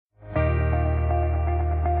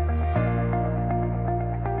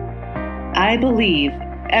I believe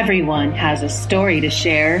everyone has a story to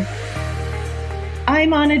share.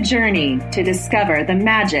 I'm on a journey to discover the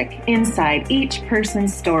magic inside each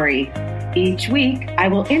person's story. Each week, I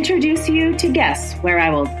will introduce you to guests where I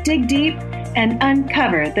will dig deep and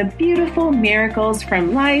uncover the beautiful miracles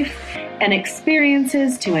from life and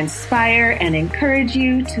experiences to inspire and encourage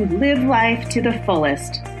you to live life to the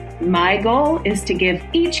fullest. My goal is to give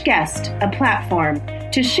each guest a platform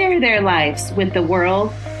to share their lives with the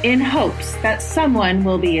world in hopes that someone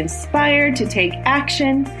will be inspired to take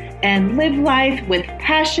action and live life with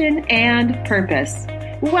passion and purpose.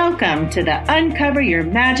 Welcome to the Uncover Your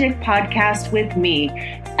Magic podcast with me,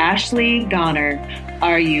 Ashley Goner.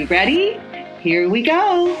 Are you ready? Here we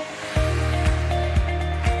go.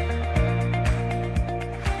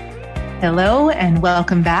 Hello, and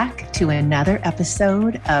welcome back to another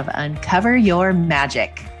episode of Uncover Your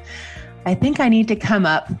Magic. I think I need to come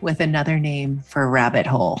up with another name for rabbit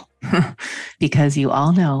hole because you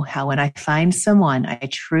all know how when I find someone I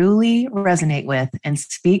truly resonate with and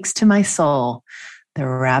speaks to my soul, the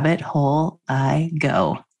rabbit hole I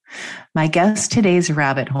go. My guest today's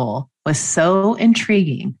rabbit hole was so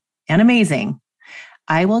intriguing and amazing.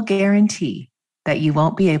 I will guarantee that you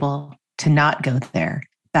won't be able to not go there.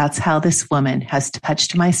 That's how this woman has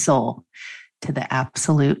touched my soul to the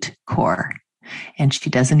absolute core. And she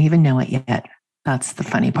doesn't even know it yet. That's the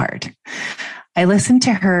funny part. I listened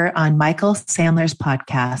to her on Michael Sandler's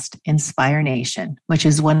podcast, Inspire Nation, which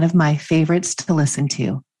is one of my favorites to listen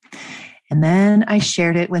to. And then I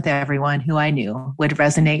shared it with everyone who I knew would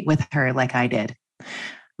resonate with her like I did.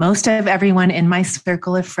 Most of everyone in my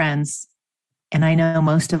circle of friends, and I know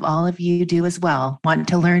most of all of you do as well, want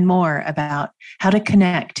to learn more about how to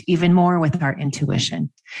connect even more with our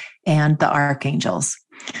intuition and the archangels.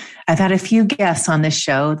 I've had a few guests on this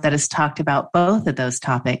show that has talked about both of those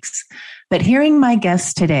topics, but hearing my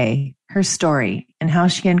guest today, her story, and how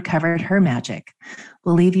she uncovered her magic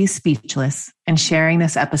will leave you speechless and sharing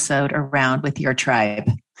this episode around with your tribe.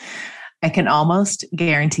 I can almost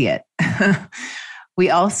guarantee it.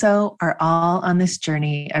 We also are all on this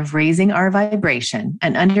journey of raising our vibration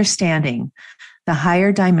and understanding the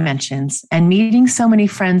higher dimensions and meeting so many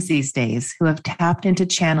friends these days who have tapped into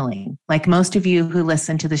channeling. Like most of you who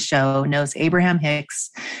listen to the show knows Abraham Hicks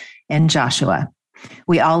and Joshua.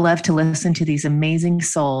 We all love to listen to these amazing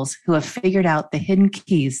souls who have figured out the hidden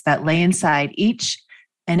keys that lay inside each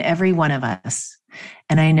and every one of us.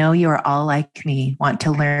 And I know you are all like me, want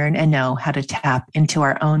to learn and know how to tap into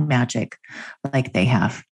our own magic like they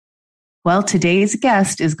have. Well, today's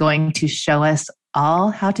guest is going to show us all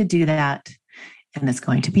how to do that, and it's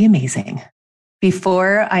going to be amazing.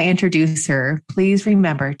 Before I introduce her, please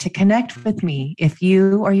remember to connect with me if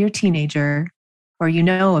you or your teenager or you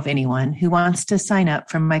know of anyone who wants to sign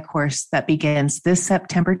up for my course that begins this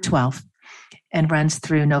September 12th and runs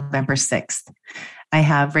through November 6th. I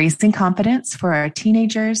have Raising Confidence for our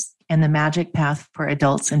teenagers and the Magic Path for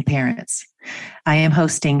adults and parents. I am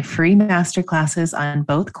hosting free masterclasses on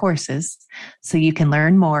both courses, so you can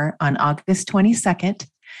learn more on August 22nd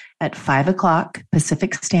at 5 o'clock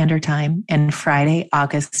Pacific Standard Time and Friday,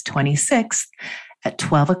 August 26th at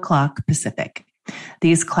 12 o'clock Pacific.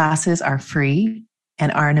 These classes are free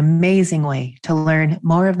and are an amazing way to learn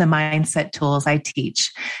more of the mindset tools I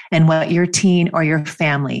teach and what your teen or your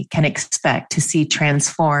family can expect to see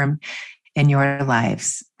transform in your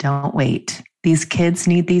lives. Don't wait. These kids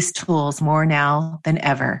need these tools more now than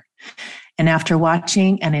ever. And after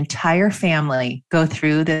watching an entire family go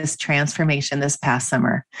through this transformation this past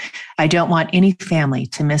summer, I don't want any family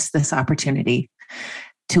to miss this opportunity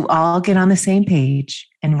to all get on the same page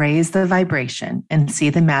and raise the vibration and see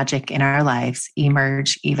the magic in our lives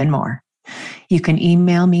emerge even more. You can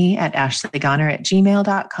email me at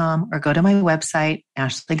ashleygoner@gmail.com or go to my website,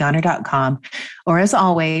 ashleygoner.com. Or as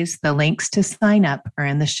always, the links to sign up are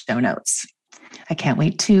in the show notes. I can't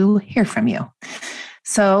wait to hear from you.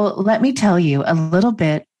 So let me tell you a little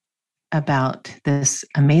bit about this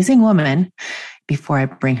amazing woman before I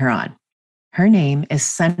bring her on. Her name is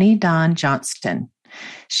Sunny Dawn Johnston.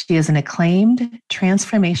 She is an acclaimed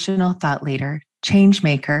transformational thought leader, change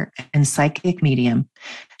maker, and psychic medium.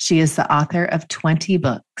 She is the author of 20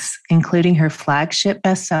 books, including her flagship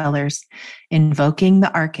bestsellers, Invoking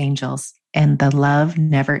the Archangels and The Love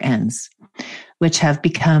Never Ends, which have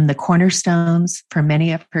become the cornerstones for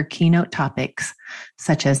many of her keynote topics,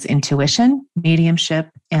 such as intuition, mediumship,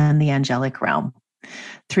 and the angelic realm.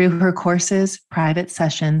 Through her courses, private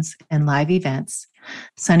sessions, and live events,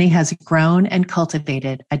 Sunny has grown and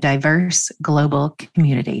cultivated a diverse global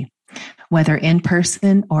community Whether in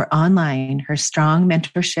person or online, her strong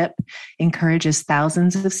mentorship encourages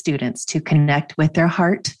thousands of students to connect with their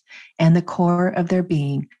heart and the core of their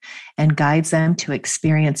being and guides them to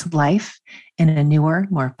experience life in a newer,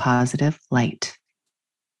 more positive light.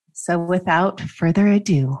 So without further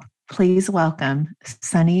ado, please welcome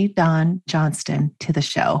Sunny Dawn Johnston to the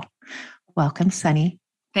show. Welcome, Sunny.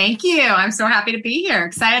 Thank you. I'm so happy to be here.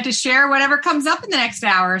 Excited to share whatever comes up in the next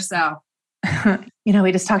hour or so.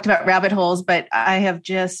 We just talked about rabbit holes, but I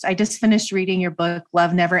just finished reading your book,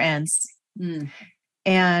 Love Never Ends.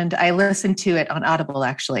 And I listened to it on Audible,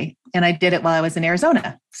 actually. And I did it while I was in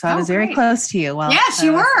Arizona. So I was very close to you. Yes,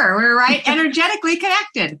 you were. We were right energetically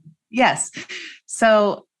connected. Yes.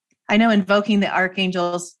 So I know Invoking the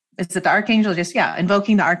Archangels, is it the Archangel?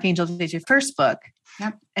 Invoking the Archangels is your first book.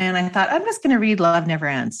 Yep. And I thought, I'm just going to read Love Never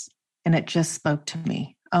Ends. And it just spoke to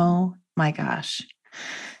me. Oh my gosh.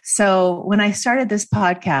 So when I started this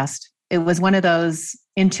podcast, it was one of those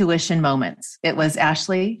intuition moments. It was,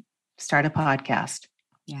 Ashley, start a podcast.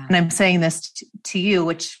 Yeah. And I'm saying this to you,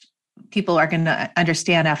 which people are going to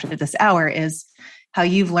understand after this hour, is how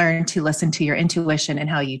you've learned to listen to your intuition and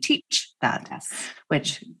how you teach that, Yes.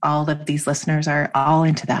 which all of these listeners are all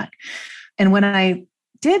into that. And when I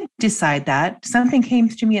did decide that, something came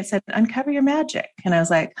to me and said, uncover your magic. And I was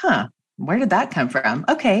like, where did that come from?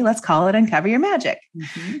 Okay, let's call it Uncover Your Magic.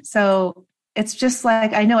 Mm-hmm. So it's just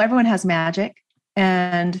like, I know everyone has magic.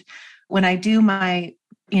 And when I do my,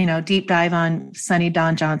 deep dive on Sunny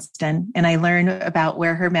Dawn Johnston, and I learn about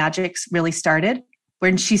where her magic really started,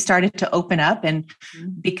 when she started to open up and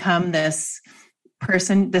become this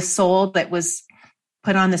person, this soul that was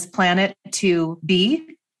put on this planet to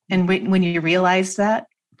be. And when you realized that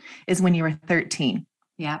is when you were 13.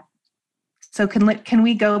 Yeah. So can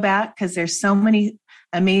we go back? Because there's so many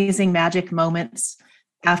amazing magic moments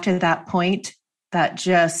after that point that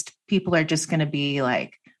just people are just going to be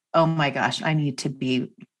like, oh my gosh, I need to be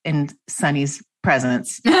in Sunny's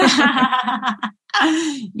presence.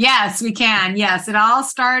 Yes, we can. Yes, it all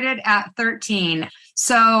started at 13.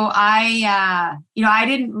 So I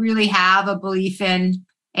didn't really have a belief in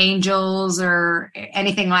angels or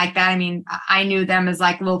anything like that. I mean, I knew them as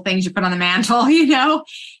like little things you put on the mantle,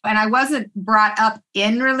 and I wasn't brought up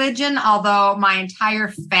in religion, although my entire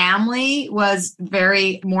family was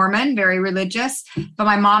very Mormon, very religious, but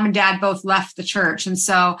my mom and dad both left the church. And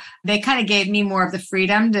so they kind of gave me more of the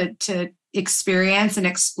freedom to experience and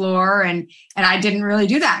explore. And I didn't really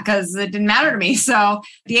do that because it didn't matter to me. So at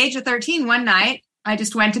the age of 13, one night, I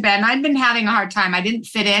just went to bed and I'd been having a hard time. I didn't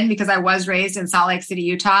fit in because I was raised in Salt Lake City,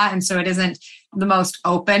 Utah. And so it isn't the most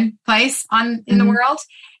open place in the world.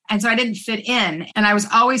 And so I didn't fit in. And I was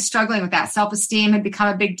always struggling with that. Self-esteem had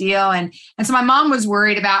become a big deal. And so my mom was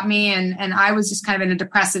worried about me and I was just kind of in a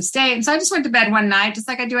depressive state. And so I just went to bed one night, just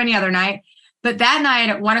like I do any other night. But that night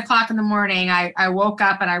at 1:00 in the morning, I woke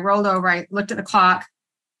up and I rolled over. I looked at the clock.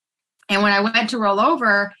 And when I went to roll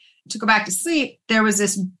over to go back to sleep, there was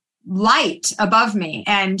this light above me.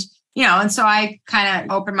 And so I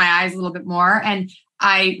kind of opened my eyes a little bit more and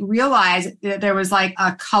I realized that there was like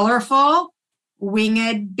a colorful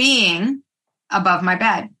winged being above my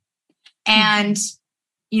bed. And,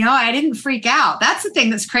 I didn't freak out. That's the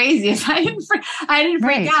thing that's crazy. Is I didn't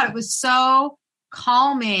freak out. It was so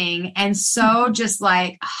calming and so just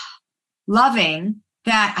like loving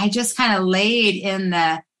that I just kind of laid in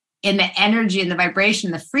the energy and the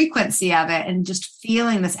vibration, the frequency of it, and just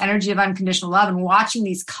feeling this energy of unconditional love and watching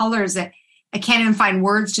these colors that I can't even find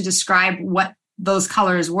words to describe what those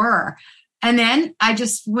colors were. And then I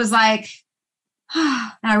just was like,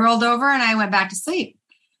 and I rolled over and I went back to sleep.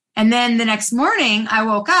 And then the next morning I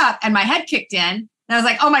woke up and my head kicked in. And I was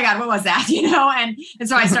like, oh my God, what was that? And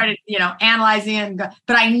so I started, analyzing it.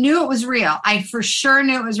 But I knew it was real. I for sure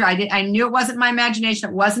knew it was real. I knew it wasn't my imagination.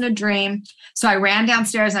 It wasn't a dream. So I ran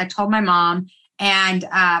downstairs and I told my mom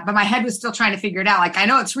but my head was still trying to figure it out. Like, I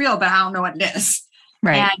know it's real, but I don't know what it is.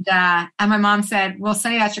 Right. And my mom said, well,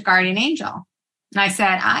 Sunny, that's your guardian angel. And I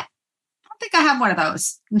said, I don't think I have one of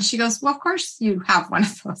those. And she goes, well, of course you have one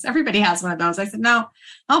of those. Everybody has one of those. I said, no,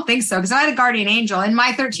 I don't think so. Because I had a guardian angel in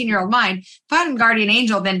my 13-year-old mind. If I had a guardian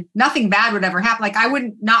angel, then nothing bad would ever happen. Like I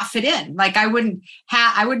wouldn't not fit in. Like I wouldn't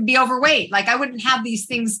be overweight. Like I wouldn't have these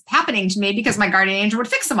things happening to me because my guardian angel would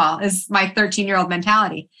fix them all is my 13-year-old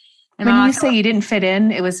mentality. And when you say you didn't fit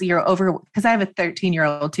in, it was because I have a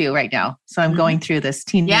 13-year-old too right now. So I'm going through this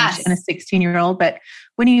teenage and a 16-year-old. But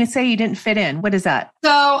when you say you didn't fit in, what is that?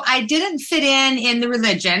 So I didn't fit in the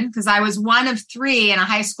religion because I was one of 3 in a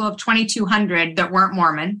high school of 2,200 that weren't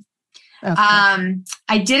Mormon. Okay.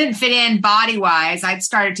 I didn't fit in body wise. I'd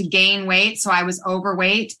started to gain weight. So I was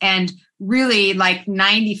overweight, and really like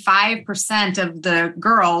 95% of the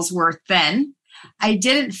girls were thin. I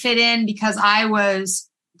didn't fit in because I was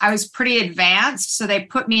pretty advanced. So they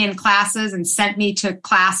put me in classes and sent me to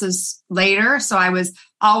classes later. So I was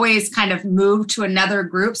always kind of moved to another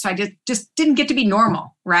group. So I just didn't get to be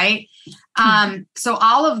normal. Right. So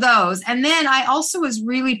all of those. And then I also was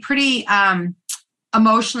really pretty,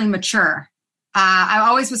 emotionally mature. I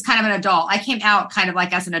always was kind of an adult. I came out kind of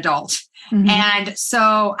like as an adult. Mm-hmm. And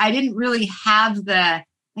so I didn't really have I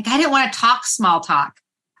didn't want to talk small talk.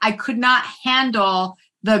 I could not handle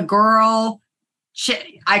the girl shit.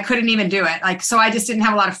 I couldn't even do it. So I just didn't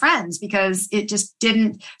have a lot of friends because it just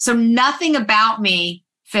didn't. So nothing about me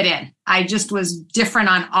fit in. I just was different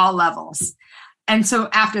on all levels. And so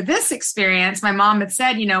after this experience, my mom had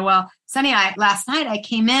said, well, Sunny, last night I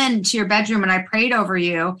came into your bedroom and I prayed over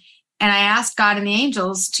you. And I asked God and the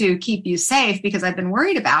angels to keep you safe because I've been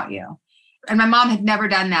worried about you. And my mom had never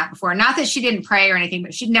done that before. Not that she didn't pray or anything,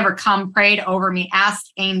 but she'd never prayed over me,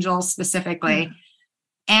 asked angels specifically. Mm-hmm.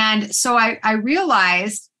 And so I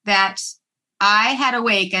realized that I had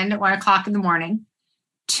awakened at 1:00 in the morning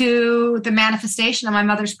to the manifestation of my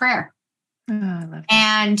mother's prayer. Oh, I love that.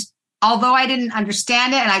 And although I didn't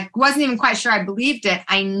understand it and I wasn't even quite sure I believed it,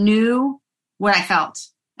 I knew what I felt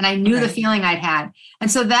and I knew the feeling I'd had. And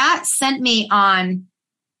so that sent me on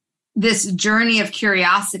this journey of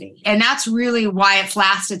curiosity. And that's really why it's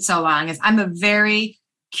lasted so long. Is I'm a very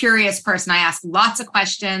curious person. I ask lots of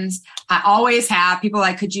questions. I always have. People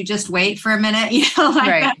like, could you just wait for a minute?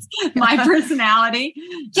 That's my personality.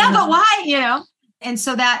 Yeah, but why? And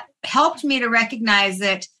so that helped me to recognize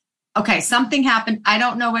that, okay, something happened. I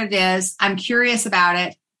don't know what it is. I'm curious about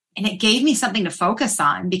it. And it gave me something to focus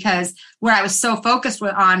on because where I was so focused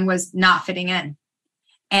on was not fitting in.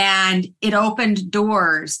 And it opened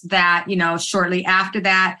doors that, shortly after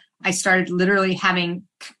that, I started literally having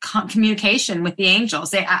communication with the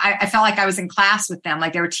angels. I felt like I was in class with them,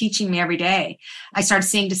 like they were teaching me every day. I started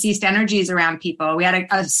seeing deceased energies around people. We had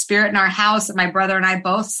a spirit in our house that my brother and I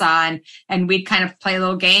both saw, and we'd kind of play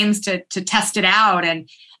little games to test it out.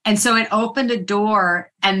 And so it opened a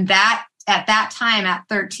door. And that at that time at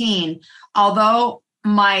 13, although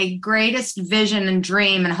my greatest vision and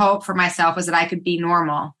dream and hope for myself was that I could be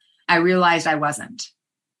normal, I realized I wasn't.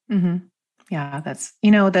 Mm-hmm. Yeah, that's,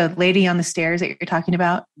 the lady on the stairs that you're talking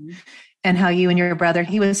about, mm-hmm. and how you and your brother,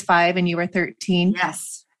 he was 5 and you were 13.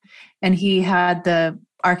 Yes. And he had the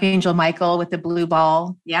Archangel Michael with the blue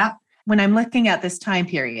ball. Yeah. When I'm looking at this time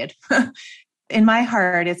period, in my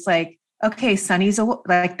heart, it's like, okay, Sunny's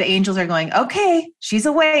like the angels are going, okay, she's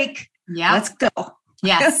awake. Yeah. Let's go.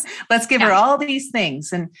 Yes. Let's give her all these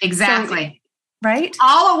things. And exactly. Right?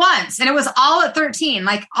 All at once. And it was all at 13.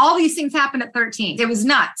 Like all these things happened at 13. It was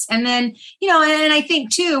nuts. And then, and I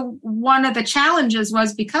think too, one of the challenges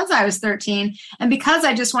was because I was 13 and because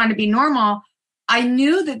I just wanted to be normal, I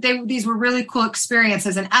knew that these were really cool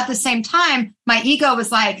experiences. And at the same time, my ego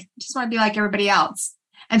was like, I just want to be like everybody else.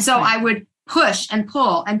 And so I would push and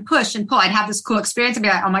pull and push and pull. I'd have this cool experience and be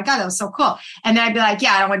like, oh my God, that was so cool. And then I'd be like,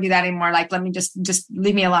 yeah, I don't want to do that anymore. Like, let me just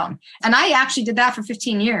leave me alone. And I actually did that for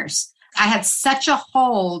 15 years. I had such a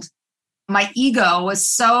hold. My ego was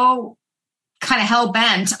so kind of hell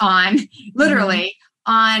bent on literally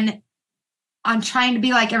mm-hmm. on trying to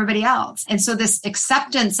be like everybody else. And so this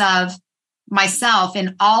acceptance of myself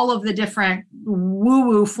in all of the different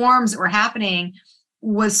woo-woo forms that were happening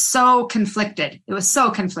was so conflicted. It was so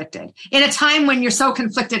conflicted in a time when you're so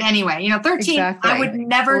conflicted anyway. 13, exactly. I would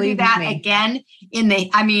never do that again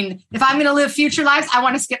if I'm going to live future lives, I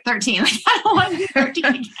want to skip 13. Like, I don't want to do 13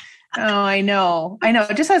 again. Oh, I know.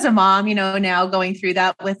 Just as a mom, now going through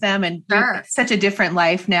that with them and sure. Such a different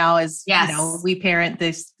life now as, we parent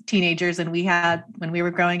these teenagers and we had when we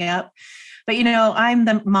were growing up. But, I'm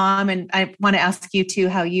the mom and I want to ask you too,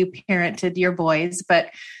 how you parented your boys, but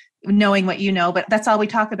knowing what but that's all we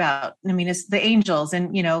talk about. It's the angels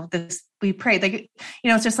and, we pray like,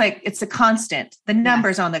 it's just like, it's a constant, the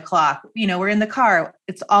numbers on the clock, we're in the car.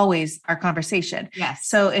 It's always our conversation. Yes.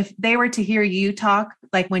 So if they were to hear you talk,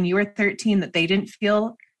 like when you were 13, that they didn't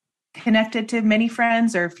feel connected to many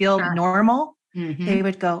friends or feel normal, mm-hmm. they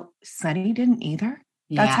would go, Sunny didn't either.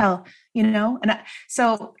 Yeah. That's how,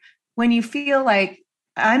 so when you feel like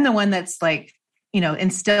I'm the one that's like,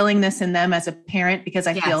 instilling this in them as a parent, because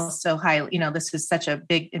I feel so high, this is such a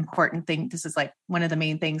big, important thing. This is like one of the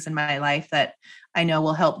main things in my life that I know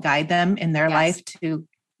will help guide them in their life to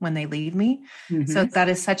when they leave me. Mm-hmm. So that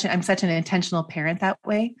is I'm such an intentional parent that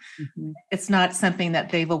way. Mm-hmm. It's not something that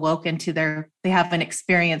they've awoken to they haven't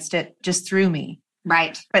experienced it just through me.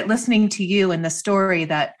 Right. But listening to you and the story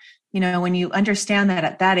that, when you understand that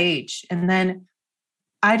at that age, and then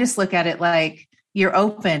I just look at it like you're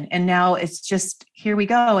open and now it's just, here we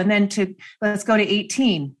go. And then let's go to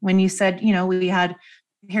 18 when you said,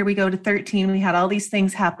 here we go to 13, we had all these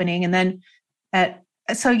things happening. And then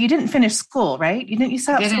so you didn't finish school, right? You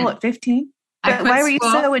stopped school at 15? Why were you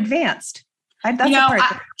so advanced?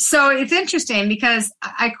 So it's interesting because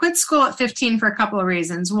I quit school at 15 for a couple of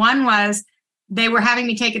reasons. One was they were having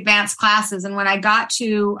me take advanced classes. And when I got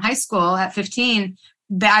to high school at 15,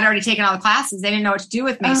 I'd already taken all the classes. They didn't know what to do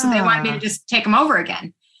with me. So they wanted me to just take them over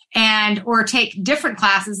again. Or take different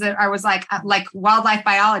classes that I was like wildlife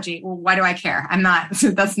biology. Well, why do I care?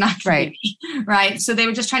 That's not right. Me, right. So they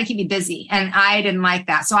were just trying to keep me busy and I didn't like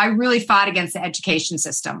that. So I really fought against the education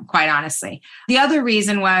system, quite honestly. The other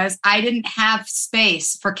reason was I didn't have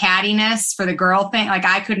space for cattiness, for the girl thing. Like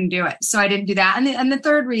I couldn't do it. So I didn't do that. And the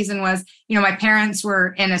third reason was, my parents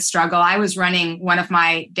were in a struggle. I was running one of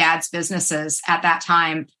my dad's businesses at that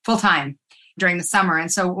time, full time during the summer.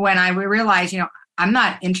 And so when I realized, I'm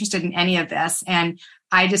not interested in any of this. And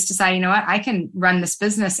I just decided, I can run this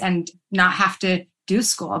business and not have to do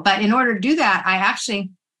school. But in order to do that, I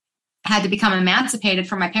actually had to become emancipated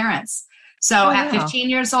from my parents. So at 15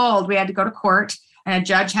 years old, we had to go to court and a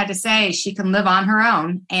judge had to say she can live on her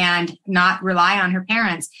own and not rely on her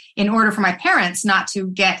parents in order for my parents not to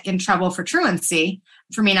get in trouble for truancy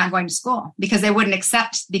for me not going to school because they wouldn't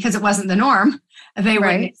accept, because it wasn't the norm. They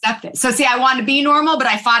wouldn't accept it. So see, I wanted to be normal, but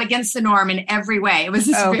I fought against the norm in every way. It was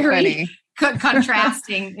this very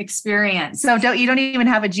contrasting experience. So you don't even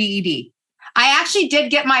have a GED? I actually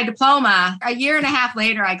did get my diploma. A year and a half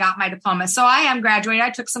later, I got my diploma. So I am graduated. I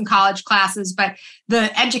took some college classes, but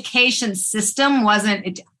the education system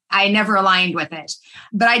I never aligned with it.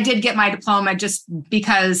 But I did get my diploma just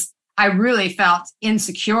because I really felt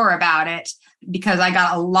insecure about it because I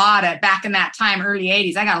got back in that time, early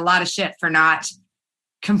 80s, I got a lot of shit for not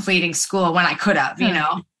completing school when I could have,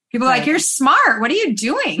 People are like, you're smart. What are you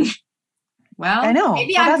doing? Well, I know.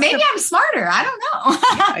 Maybe I'm smarter. I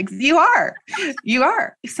don't know. You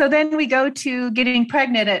are. So then we go to getting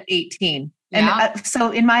pregnant at 18. And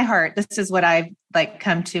so in my heart, this is what I've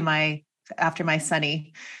come to after my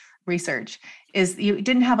Sunny research is you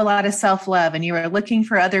didn't have a lot of self-love and you were looking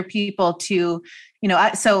for other people to,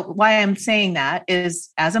 so why I'm saying that is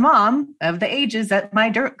as a mom of the ages that my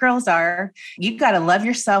girls are, you've got to love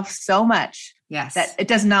yourself so much. Yes. That it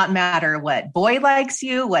does not matter what boy likes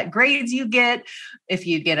you, what grades you get, if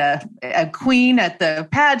you get a queen at the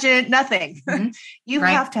pageant, nothing. Mm-hmm. You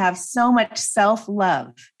have to have so much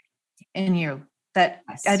self-love in you that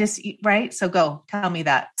right? So go tell me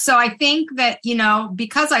that. So I think that,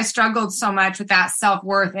 because I struggled so much with that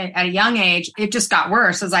self-worth at a young age, it just got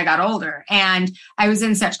worse as I got older. And I was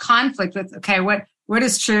in such conflict with, what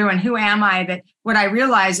is true and who am I? That what I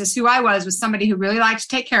realized is who I was somebody who really liked to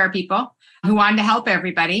take care of people, who wanted to help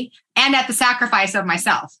everybody, and at the sacrifice of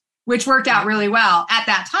myself, which worked out really well at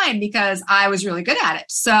that time because I was really good at it.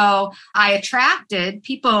 So I attracted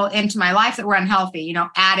people into my life that were unhealthy,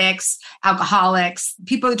 addicts, alcoholics,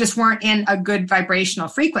 people that just weren't in a good vibrational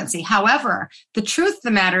frequency. However, the truth of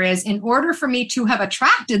the matter is, in order for me to have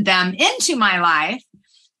attracted them into my life,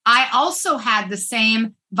 I also had the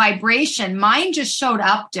same vibration. Mine just showed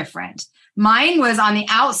up different. Mine was on the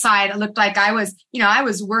outside. It looked like I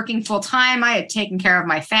was working full time. I had taken care of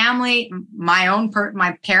my family,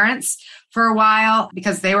 my parents for a while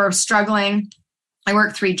because they were struggling. I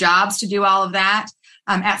worked 3 jobs to do all of that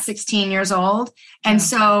at 16 years old. And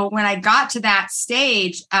so when I got to that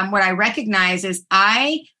stage, what I recognized is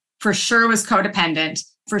I for sure was codependent,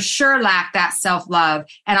 for sure lacked that self-love.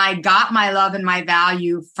 And I got my love and my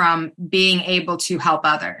value from being able to help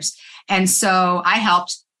others. And so I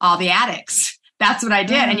helped all the addicts. That's what I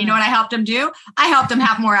did. And you know what I helped them do? I helped them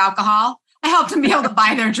have more alcohol. I helped them be able to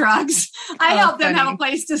buy their drugs. I helped them have a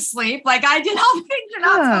place to sleep. Like I did all the things you're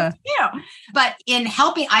not supposed to do. But in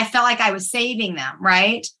helping, I felt like I was saving them,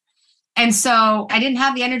 right? And so I didn't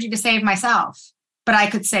have the energy to save myself, but I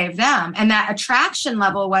could save them. And that attraction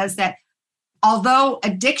level was that although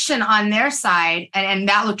addiction on their side, and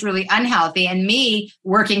that looked really unhealthy, and me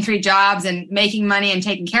working 3 jobs and making money and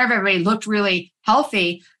taking care of everybody looked really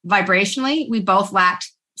healthy, vibrationally, we both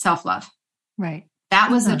lacked self-love. Right. That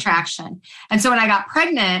was attraction. And so when I got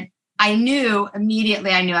pregnant, I knew I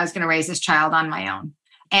was going to raise this child on my own.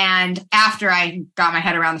 And after I got my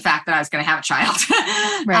head around the fact that I was going to have a child,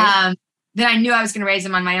 right. Then I knew I was going to raise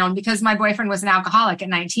him on my own because my boyfriend was an alcoholic at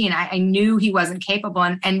 19. I knew he wasn't capable.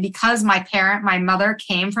 And because my mother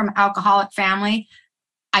came from an alcoholic family,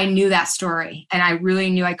 I knew that story. And I really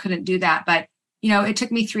knew I couldn't do that. But it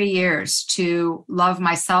took me 3 years to love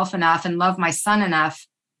myself enough and love my son enough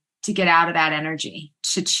to get out of that energy,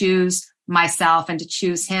 to choose myself and to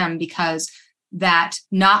choose him, because that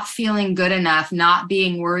not feeling good enough, not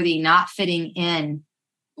being worthy, not fitting in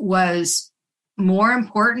was more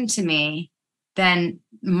important to me than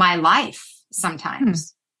my life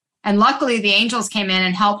sometimes. And luckily the angels came in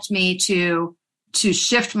and helped me to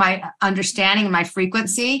shift my understanding and my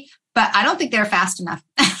frequency, but I don't think they're fast enough.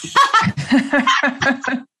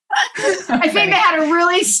 I think they had a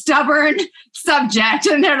really stubborn subject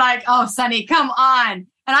and they're like, oh, Sunny, come on.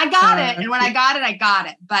 And I got it. And when I got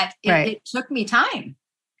it, but it took me time.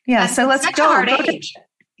 Yeah. So let's go. Age.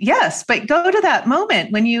 Yes. But go to that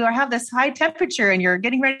moment when you have this high temperature and you're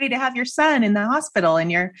getting ready to have your son in the hospital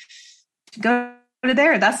and you're go to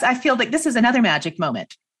there. I feel like this is another magic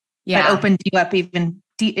moment. Yeah. That opened you up even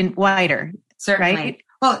deep and wider. Certainly. Right?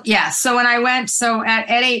 Well, yeah. So when I went, at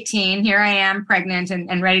 18, here I am pregnant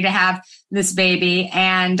and ready to have this baby.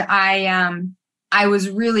 And I was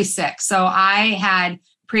really sick. So I had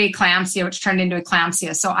preeclampsia, which turned into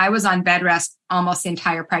eclampsia. So I was on bed rest almost the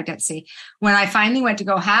entire pregnancy. When I finally went to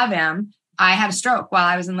go have him, I had a stroke while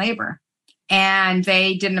I was in labor, and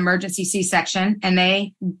they did an emergency C-section and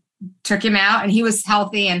they took him out and he was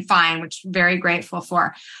healthy and fine, which I'm very grateful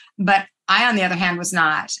for. But I, on the other hand, was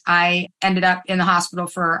not. I ended up in the hospital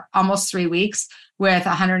for almost 3 weeks with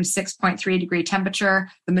 106.3 degree temperature,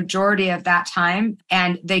 the majority of that time,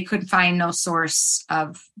 and they could find no source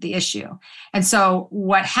of the issue. And so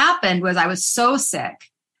what happened was I was so sick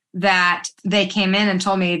that they came in and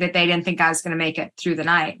told me that they didn't think I was going to make it through the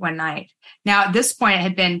night one night. Now, at this point,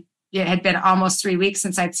 it had been almost 3 weeks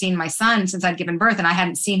since I'd seen my son, since I'd given birth, and I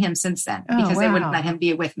hadn't seen him since then because they wouldn't let him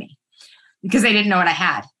be with me because they didn't know what I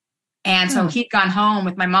had. And so he'd gone home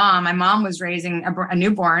with my mom. My mom was raising a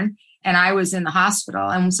newborn and I was in the hospital.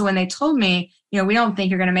 And so when they told me, we don't think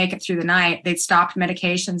you're going to make it through the night, they'd stopped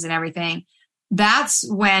medications and everything. That's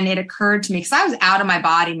when it occurred to me, because I was out of my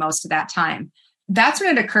body most of that time. That's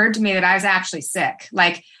when it occurred to me that I was actually sick.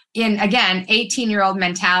 Like in, again, 18-year-old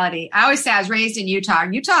mentality. I always say I was raised in Utah.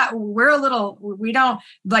 We don't,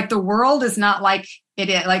 like, the world is not like it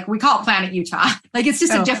is. Like, we call it Planet Utah. Like, it's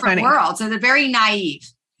just a different world. So they're very naive.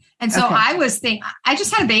 And so I was thinking, I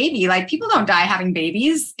just had a baby. Like, people don't die having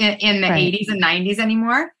babies in the 80s and 90s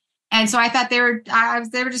anymore. And so I thought they were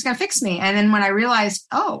just going to fix me. And then when I realized,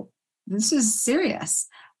 oh, this is serious.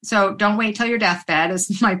 So don't wait till your deathbed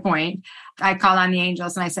is my point. I called on the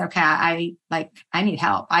angels and I said, okay, I need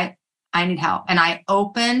help. I need help. And I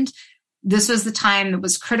opened. This was the time that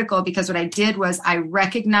was critical, because what I did was I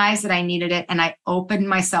recognized that I needed it and I opened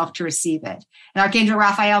myself to receive it. And Archangel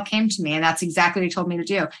Raphael came to me, and that's exactly what he told me to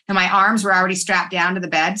do. And my arms were already strapped down to the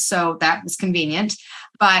bed, so that was convenient.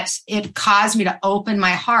 But it caused me to open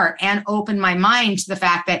my heart and open my mind to the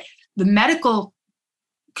fact that the medical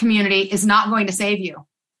community is not going to save you.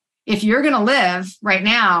 If you're going to live right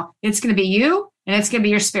now, it's going to be you and it's going to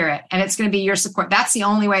be your spirit and it's going to be your support. That's the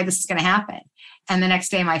only way this is going to happen. And the next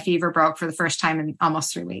day, my fever broke for the first time in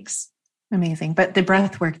almost 3 weeks. Amazing. But the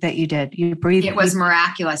breath work that you did, you breathed. It was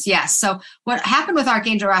miraculous. Yes. So what happened with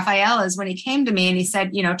Archangel Raphael is when he came to me and he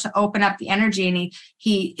said, to open up the energy, and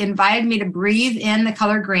he invited me to breathe in the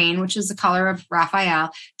color green, which is the color of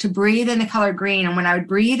Raphael, to breathe in the color green. And when I would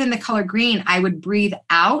breathe in the color green, I would breathe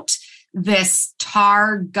out this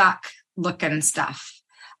tar guck looking stuff.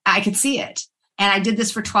 I could see it. And I did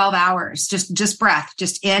this for 12 hours, just breath,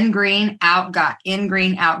 just in green, out guck, in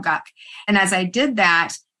green, out guck. And as I did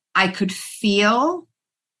that, I could feel,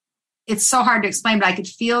 it's so hard to explain, but I could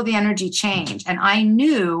feel the energy change. And I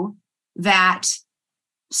knew that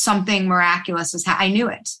something miraculous was I knew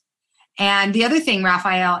it. And the other thing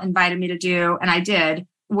Raphael invited me to do, and I did,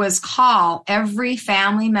 was call every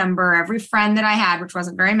family member, every friend that I had, which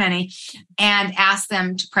wasn't very many, and ask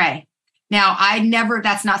them to pray. Now,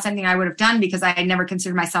 that's not something I would have done because I had never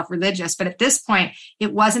considered myself religious. But at this point,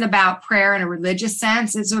 it wasn't about prayer in a religious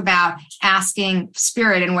sense. It's about asking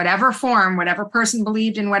spirit in whatever form, whatever person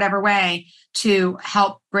believed in whatever way, to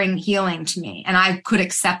help bring healing to me. And I could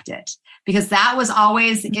accept it, because that was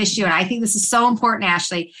always the issue. And I think this is so important,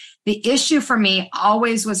 Ashley. The issue for me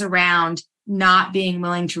always was around not being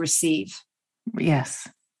willing to receive. Yes.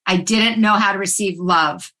 I didn't know how to receive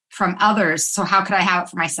love from others. So how could I have it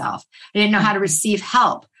for myself? I didn't know how to receive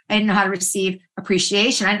help. I didn't know how to receive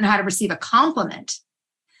appreciation. I didn't know how to receive a compliment.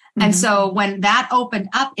 Mm-hmm. And so when that opened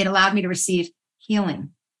up, it allowed me to receive healing.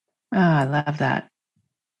 Oh, I love that.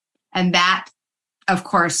 And that, of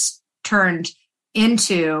course, turned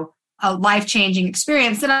into a life-changing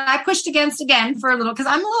experience that I pushed against again for a little, because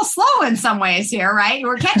I'm a little slow in some ways here, right?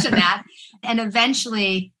 We're catching that. And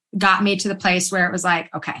eventually got me to the place where it was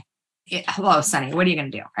like, okay, hello, Sonny, what are you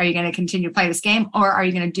going to do? Are you going to continue to play this game, or are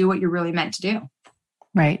you going to do what you're really meant to do?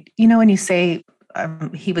 Right. You know, when you say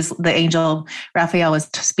he was the angel, Raphael was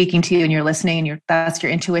speaking to you and you're listening and that's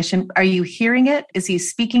your intuition. Are you hearing it? Is he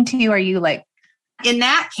speaking to you? Are you like, in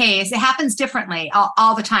that case, it happens differently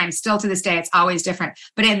all the time. Still to this day, it's always different.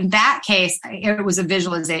 But in that case, it was a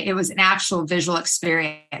visualization. It was an actual visual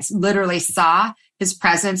experience. Literally saw his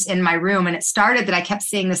presence in my room. And it started that I kept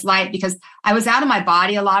seeing this light because I was out of my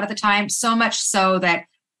body a lot of the time, so much so that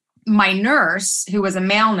my nurse, who was a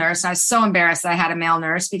male nurse, I was so embarrassed that I had a male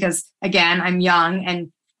nurse because, again, I'm young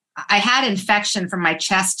and I had infection from my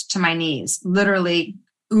chest to my knees, literally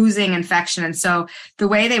oozing infection. And so the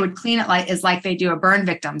way they would clean it is like they do a burn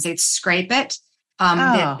victims. They'd scrape it,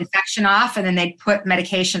 the infection off, and then they'd put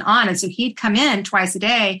medication on. And so he'd come in twice a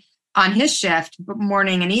day on his shift,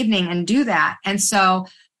 morning and evening, and do that. And so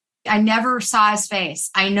I never saw his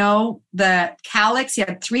face. I know the calyx, he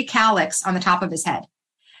had 3 calyx on the top of his head.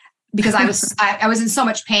 Because I was in so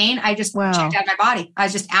much pain, I just checked out of my body. I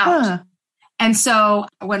was just out. Huh. And so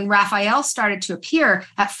when Raphael started to appear,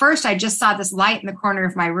 at first I just saw this light in the corner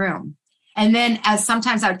of my room. And then as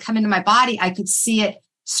sometimes I would come into my body, I could see it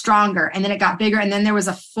stronger. And then it got bigger. And then there was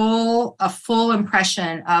a full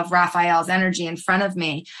impression of Raphael's energy in front of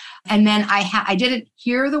me. And then I didn't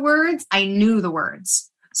hear the words, I knew the words.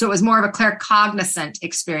 So it was more of a clear cognizant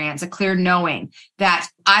experience, a clear knowing that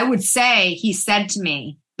I would say he said to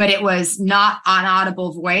me, but it was not an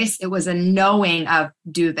audible voice. It was a knowing of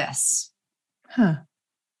do this. Huh.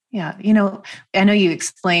 Yeah. You know, I know you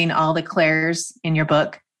explain all the clairs in your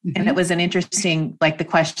book, and it was an interesting, like the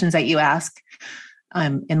questions that you ask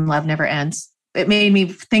in Love Never Ends. It made me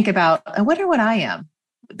think about, I wonder what I am.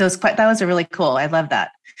 That was a really cool. I love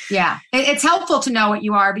that. Yeah. It's helpful to know what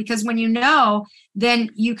you are, because when you know, then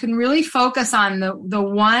you can really focus on the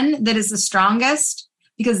one that is the strongest,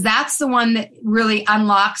 because that's the one that really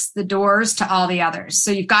unlocks the doors to all the others.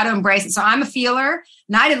 So you've got to embrace it. So I'm a feeler,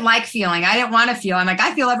 and I didn't like feeling. I didn't want to feel. I'm like,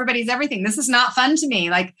 I feel everybody's everything. This is not fun to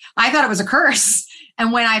me. Like, I thought it was a curse.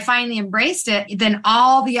 And when I finally embraced it, then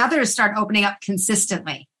all the others start opening up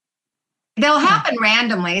consistently. They'll happen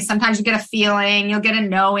randomly. Sometimes you get a feeling, you'll get a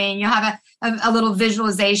knowing, you'll have a little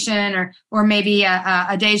visualization or maybe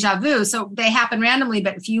a deja vu. So they happen randomly.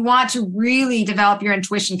 But if you want to really develop your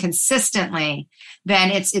intuition consistently, then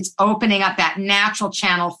it's opening up that natural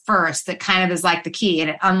channel first that kind of is like the key, and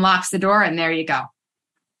it unlocks the door, and there you go.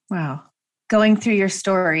 Wow. Going through your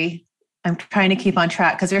story, I'm trying to keep on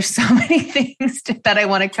track because there's so many things that I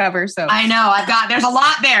want to cover. So I know there's a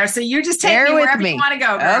lot there. So you just take me wherever you want to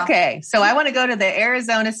go, girl. Okay. So I want to go to the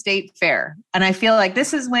Arizona State Fair. And I feel like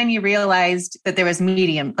this is when you realized that there was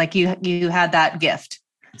medium, like you had that gift.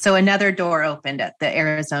 So another door opened at the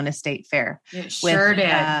Arizona State Fair. It sure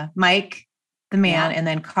did. Mike, the man, and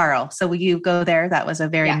then Carl. So will you go there? That was a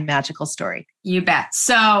very magical story. You bet.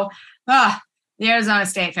 So, the Arizona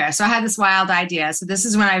State Fair. So I had this wild idea. So this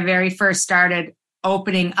is when I very first started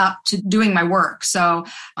opening up to doing my work. So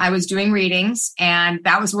I was doing readings, and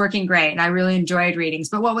that was working great. And I really enjoyed readings.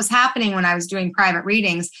 But what was happening when I was doing private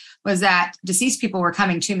readings was that deceased people were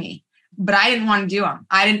coming to me, but I didn't want to do them.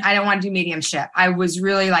 I didn't want to do mediumship. I was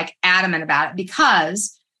really like adamant about it,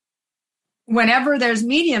 because whenever there's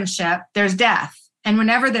mediumship, there's death. And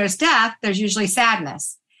whenever there's death, there's usually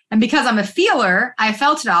sadness. And because I'm a feeler, I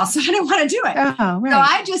felt it all. So I didn't want to do it. Oh,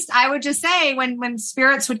 right. So I would just say when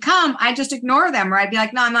spirits would come, I just ignore them, or I'd be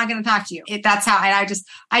like, no, I'm not going to talk to you. That's how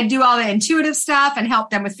I do all the intuitive stuff and help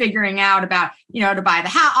them with figuring out about, to buy the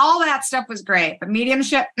house. All that stuff was great, but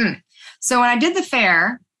mediumship. So when I did the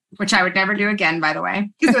fair, which I would never do again, by the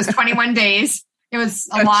way, because it was 21 days, it was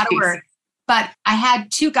a lot of work. But I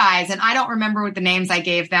had 2 guys, and I don't remember what the names I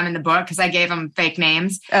gave them in the book because I gave them fake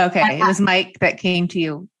names. Okay. But, it was Mike that came to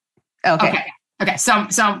you. Okay. So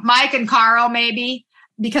Mike and Carl, maybe,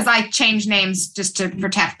 because I changed names just to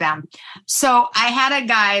protect them. So I had a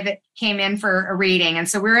guy that came in for a reading. And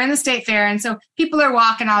so we were in the state fair. And so people are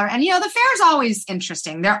walking all around. And, the fair is always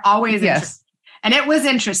interesting. They're always interesting. And it was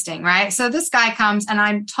interesting, right? So this guy comes, and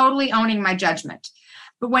I'm totally owning my judgment.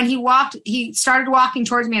 But when he started walking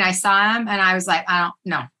towards me, and I saw him, and I was like, I don't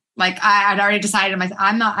know. Like I'd already decided,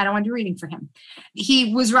 I don't want to do reading for him.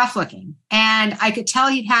 He was rough looking, and I could tell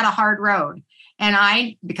he'd had a hard road.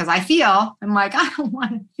 And because I feel, I'm like, I don't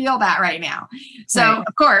want to feel that right now. So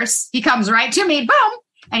Of course he comes right to me, boom.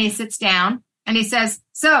 And he sits down, and he says,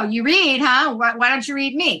 so you read, huh? Why don't you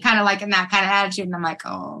read me? Kind of like in that kind of attitude. And I'm like,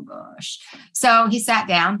 oh gosh. So he sat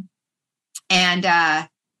down, and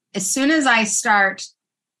as soon as I start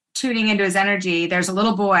tuning into his energy, there's a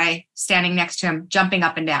little boy standing next to him, jumping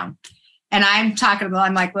up and down. And I'm talking to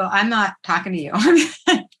I'm like, well, I'm not talking to you.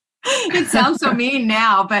 It sounds so mean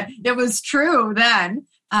now, but it was true then.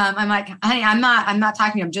 I'm like, honey, I'm not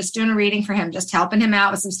talking to him. I'm just doing a reading for him, just helping him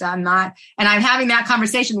out with some stuff. And I'm having that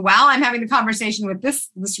conversation while I'm having the conversation with this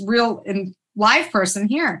real and live person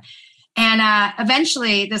here. And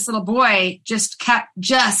eventually this little boy just kept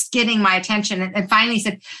just getting my attention and finally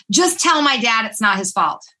said, just tell my dad it's not his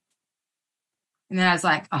fault. And then I was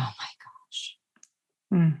like, oh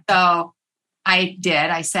my gosh. So I did.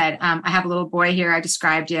 I said, I have a little boy here. I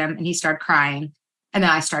described him and he started crying. And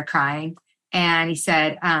then I started crying. And he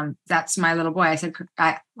said, that's my little boy. I said,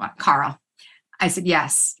 Carl. I said,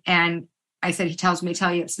 yes. And I said, he tells me to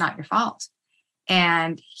tell you it's not your fault.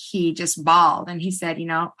 And he just bawled. And he said,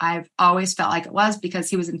 I've always felt like it was because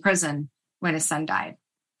he was in prison when his son died.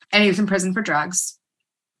 And he was in prison for drugs.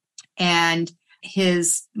 And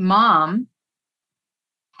his mom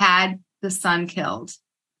had the son killed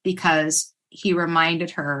because he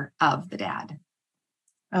reminded her of the dad.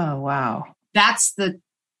 Oh, wow. That's the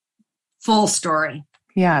full story.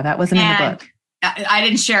 Yeah, that wasn't in the book. I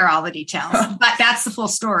didn't share all the details, but that's the full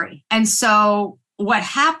story. And so what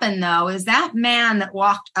happened, though, is that man that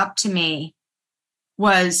walked up to me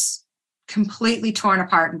was completely torn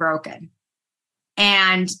apart and broken.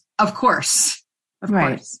 And of course,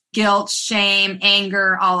 guilt, shame,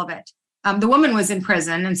 anger, all of it. The woman was in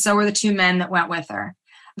prison, and so were the two men that went with her.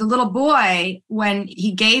 The little boy, when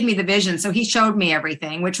he gave me the vision, so he showed me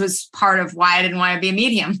everything, which was part of why I didn't want to be a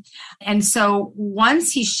medium. And so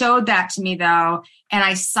once he showed that to me, though, and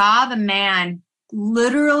I saw the man,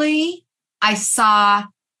 literally, I saw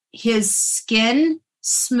his skin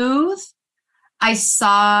smooth. I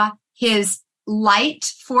saw his light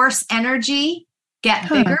force energy get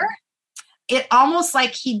bigger. It almost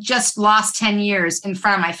like he just lost 10 years in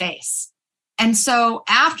front of my face. And so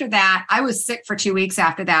after that, I was sick for 2 weeks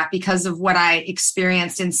after that because of what I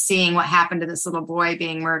experienced in seeing what happened to this little boy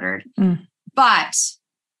being murdered. But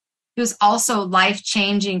it was also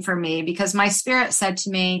life-changing for me because my spirit said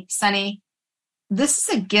to me, Sunny, this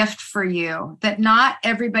is a gift for you that not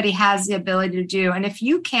everybody has the ability to do. And if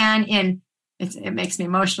you can, it makes me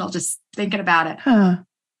emotional just thinking about it.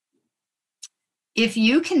 If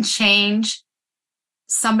you can change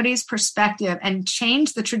somebody's perspective and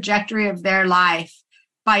change the trajectory of their life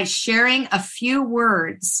by sharing a few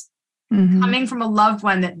words coming from a loved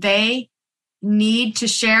one that they need to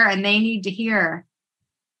share and they need to hear,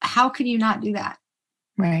 how can you not do that?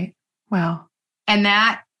 Right. Wow. And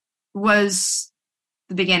that was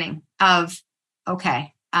the beginning of,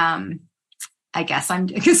 okay, I guess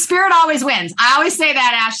spirit always wins. I always say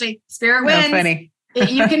that, Ashley. Spirit wins. No, funny.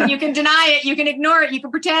 You can deny it, you can ignore it, you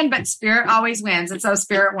can pretend, but spirit always wins. And so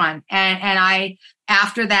spirit won. And I,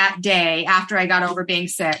 after that day, after I got over being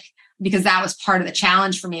sick, because that was part of the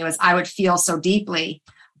challenge for me, was I would feel so deeply.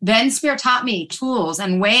 Then spirit taught me tools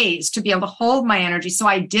and ways to be able to hold my energy so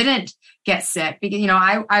I didn't get sick. Because,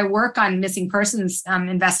 I work on missing persons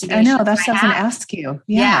investigations. I know, that's what I was going to ask you.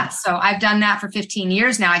 Yeah. So I've done that for 15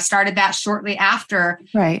 years now. I started that shortly after,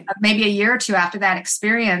 maybe a year or two after that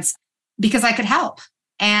experience, because I could help.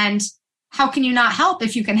 And how can you not help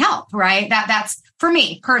if you can help, right? That's for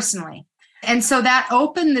me personally. And so that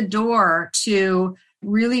opened the door to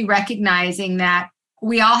really recognizing that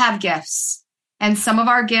we all have gifts. And some of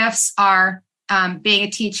our gifts are being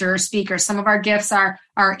a teacher or speaker. Some of our gifts are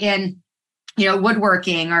in,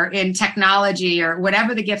 woodworking or in technology or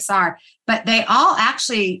whatever the gifts are. But they all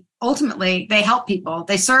actually, ultimately, they help people.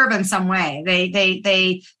 They serve in some way.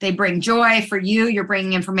 They bring joy for you. You're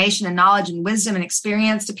bringing information and knowledge and wisdom and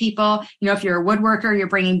experience to people. If you're a woodworker, you're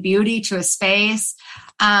bringing beauty to a space.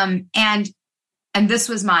 And this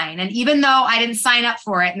was mine. And even though I didn't sign up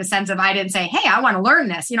for it in the sense of I didn't say, hey, I want to learn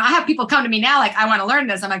this. I have people come to me now like, I want to learn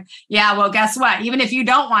this. I'm like, yeah, well, guess what? Even if you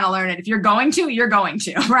don't want to learn it, if you're going to,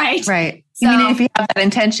 right? Right. So, you mean if you have that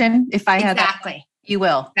intention, if I had that, you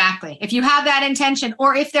will. Exactly. If you have that intention,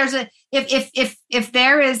 or if there's if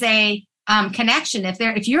there is a connection,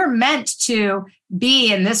 if you're meant to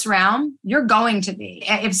be in this realm, you're going to be.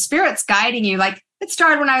 If spirit's guiding you, like, it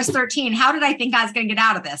started when I was 13. How did I think I was going to get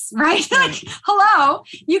out of this? Right? Like, hello,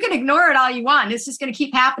 you can ignore it all you want. It's just going to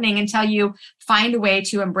keep happening until you find a way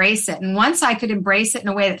to embrace it. And once I could embrace it in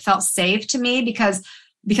a way that felt safe to me, because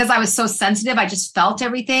I was so sensitive, I just felt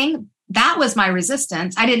everything. That was my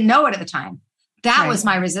resistance. I didn't know it at the time. That was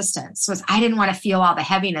my resistance, was I didn't want to feel all the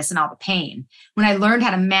heaviness and all the pain. When I learned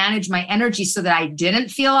how to manage my energy so that I didn't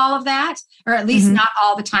feel all of that, or at least not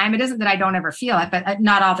all the time. It isn't that I don't ever feel it, but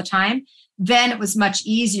not all the time. Then it was much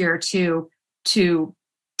easier to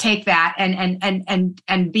take that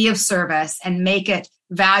and be of service and make it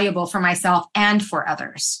valuable for myself and for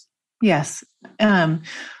others. Yes.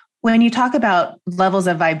 When you talk about levels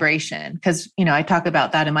of vibration, because, I talk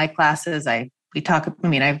about that in my classes, I've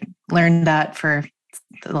learned that for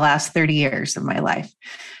the last 30 years of my life.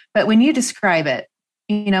 But when you describe it,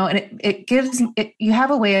 and it gives, you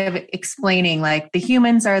have a way of explaining, like, the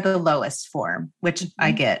humans are the lowest form, which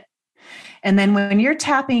I get. And then when you're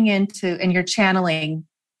tapping into and you're channeling,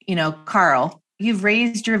 Carl, you've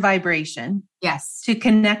raised your vibration. Yes. To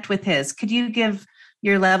connect with his. Could you give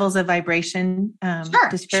your levels of vibration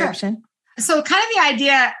description? Sure. So kind of the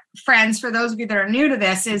idea, friends, for those of you that are new to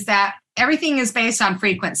this, is that everything is based on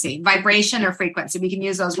frequency, vibration or frequency. We can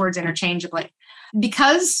use those words interchangeably.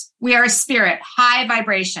 Because we are a spirit, high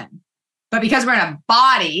vibration, but because we're in a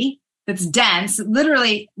body that's dense,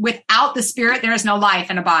 literally without the spirit, there is no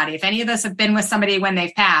life in a body. If any of us have been with somebody when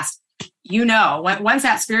they've passed, once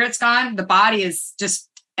that spirit's gone, the body is just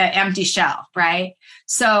an empty shell, right?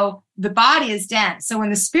 So the body is dense. So when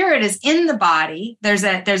the spirit is in the body, there's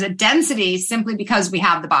a density simply because we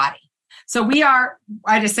have the body. So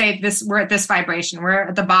I just say this, we're at this vibration. We're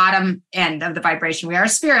at the bottom end of the vibration. We are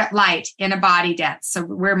spirit light in a body dense. So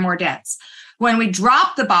we're more dense. When we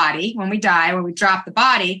drop the body, when we die, when we drop the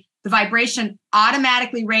body, the vibration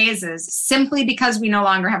automatically raises simply because we no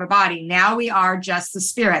longer have a body. Now we are just the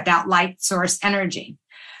spirit, that light source energy.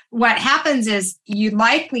 What happens is, you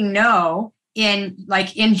likely know in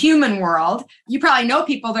human world, you probably know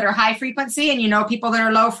people that are high frequency and you know people that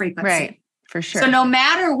are low frequency. Right. For sure. So no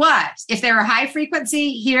matter what, if they're a high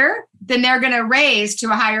frequency here, then they're going to raise to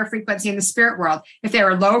a higher frequency in the spirit world. If they're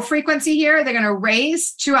a low frequency here, they're going to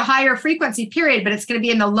raise to a higher frequency, period, but it's going to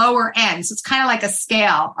be in the lower end. So it's kind of like a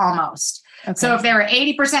scale almost. Okay. So if they were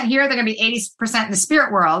 80% here, they're going to be 80% in the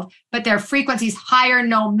spirit world, but their frequency's higher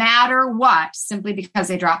no matter what, simply because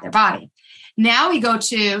they dropped their body. Now we go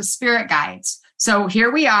to spirit guides. So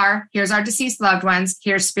here we are. Here's our deceased loved ones.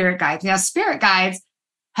 Here's spirit guides. Now, spirit guides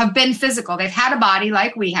have been physical. They've had a body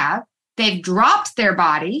like we have. They've dropped their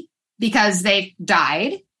body because they've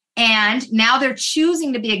died. And now they're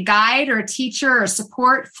choosing to be a guide or a teacher or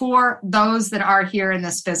support for those that are here in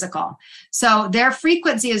this physical. So their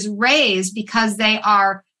frequency is raised because they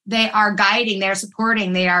are guiding, they're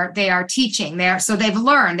supporting, they are teaching. So they've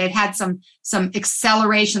learned, they've had some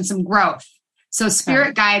acceleration, some growth. So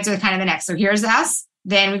spirit guides are kind of the next. So here's us.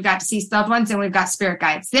 Then we've got deceased loved ones, and we've got spirit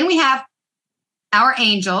guides. Then we have our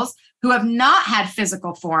angels, who have not had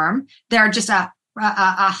physical form. They're just a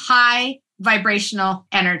high vibrational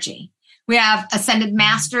energy. We have ascended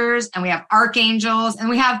masters, and we have archangels, and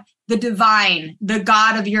we have the divine, the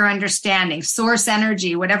God of your understanding, source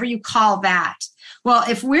energy, whatever you call that. Well,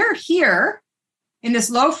 if we're here in this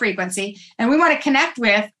low frequency and we want to connect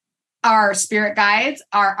with our spirit guides,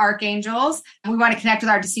 our archangels, and we want to connect with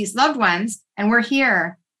our deceased loved ones, and we're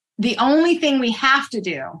here, the only thing we have to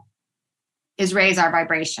do is raise our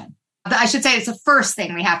vibration. I should say it's the first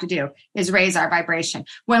thing we have to do is raise our vibration.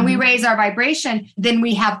 When we raise our vibration, then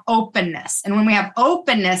we have openness. And when we have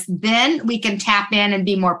openness, then we can tap in and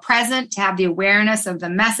be more present, to have the awareness of the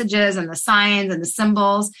messages and the signs and the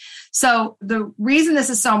symbols. So the reason this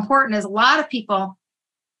is so important is a lot of people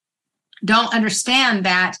don't understand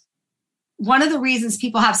that one of the reasons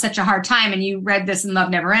people have such a hard time, and you read this in Love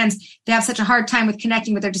Never Ends, they have such a hard time with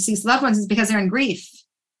connecting with their deceased loved ones is because they're in grief.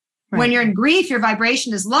 Right. When you're in grief, your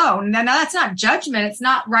vibration is low. And now that's not judgment. It's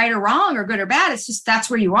not right or wrong or good or bad. It's just that's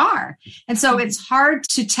where you are. And so it's hard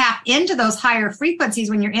to tap into those higher frequencies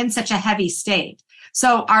when you're in such a heavy state.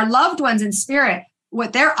 So our loved ones in spirit,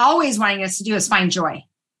 what they're always wanting us to do is find joy.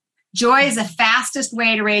 Joy is the fastest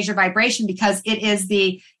way to raise your vibration because it's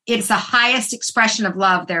the highest expression of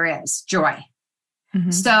love there is, joy.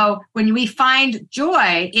 Mm-hmm. So when we find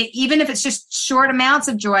joy, even if it's just short amounts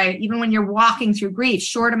of joy, even when you're walking through grief,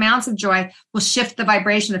 short amounts of joy will shift the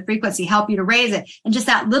vibration, the frequency, help you to raise it. And just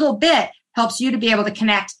that little bit helps you to be able to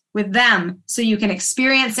connect with them so you can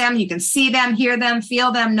experience them, you can see them, hear them,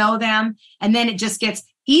 feel them, know them. And then it just gets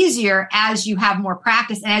easier as you have more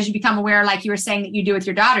practice and as you become aware, like you were saying that you do with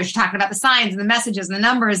your daughters, you're talking about the signs and the messages and the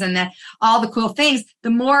numbers and all the cool things.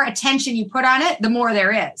 The more attention you put on it, the more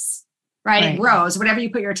there is. Right? It grows. Whatever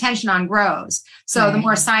you put your attention on grows. So the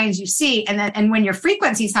more signs you see, and when your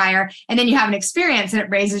frequency is higher, and then you have an experience, and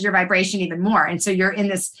it raises your vibration even more. And so you're in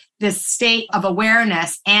this state of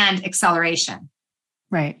awareness and acceleration.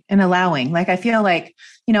 Right. And allowing. Like, I feel like,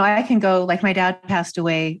 I can go, like, my dad passed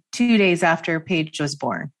away 2 days after Paige was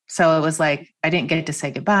born. So it was like, I didn't get to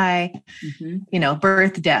say goodbye,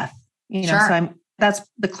 birth, death, sure. So that's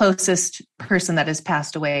the closest person that has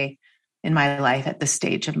passed away in my life at this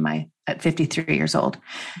stage of at 53 years old.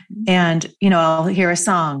 Mm-hmm. And, I'll hear a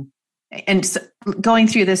song, and so going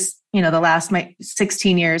through this the last my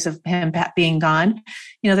 16 years of him being gone,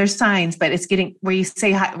 there's signs, but it's getting where you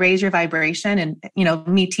say, raise your vibration. And,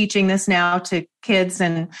 me teaching this now to kids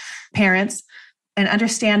and parents and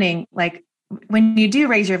understanding, like, when you do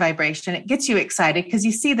raise your vibration, it gets you excited because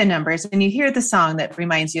you see the numbers and you hear the song that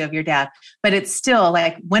reminds you of your dad, but it's still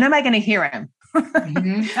like, when am I going to hear him?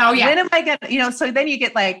 Mm-hmm. Oh yeah. When am I going to, so then you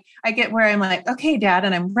get like, I get where I'm like, okay, Dad.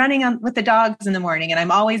 And I'm running on with the dogs in the morning and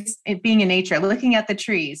I'm always being in nature, looking at the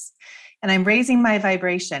trees and I'm raising my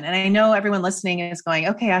vibration. And I know everyone listening is going,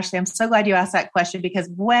 okay, Ashley, I'm so glad you asked that question because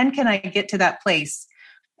when can I get to that place?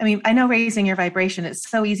 I mean, I know raising your vibration, it's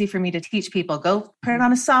so easy for me to teach people, go put it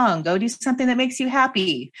on a song, go do something that makes you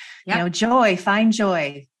happy, yep. Joy, find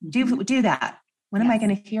joy, do that. When am I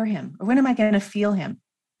going to hear him? Or when am I going to feel him?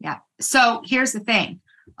 Yeah. So here's the thing.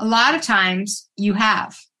 A lot of times you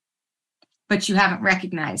have, but you haven't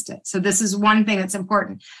recognized it. So this is one thing that's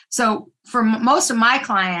important. So for most of my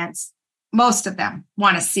clients, most of them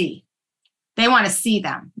want to see. They want to see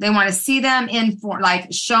them. They want to see them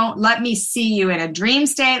let me see you in a dream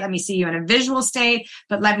state. Let me see you in a visual state,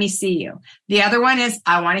 but let me see you. The other one is,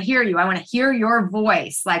 I want to hear you. I want to hear your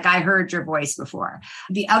voice like I heard your voice before.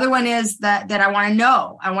 The other one is that I want to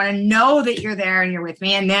know. I want to know that you're there and you're with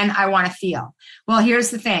me. And then I want to feel. Well,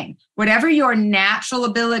 here's the thing. Whatever your natural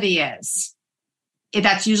ability is,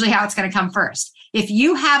 that's usually how it's going to come first. If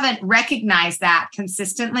you haven't recognized that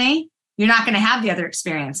consistently, you're not going to have the other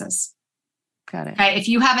experiences. Got it. Okay? If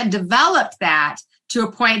you haven't developed that to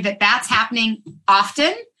a point that that's happening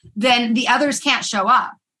often, then the others can't show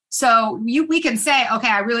up. So we can say, okay,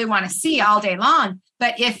 I really want to see all day long.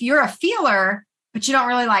 But if you're a feeler, but you don't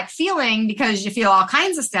really like feeling because you feel all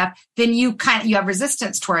kinds of stuff, then you have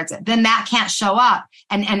resistance towards it. Then that can't show up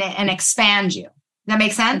and expand you. That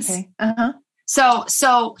make sense? Okay. Uh-huh.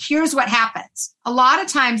 So here's what happens. A lot of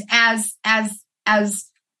times as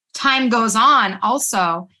time goes on,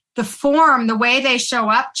 also, the form, the way they show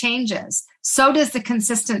up changes. So does the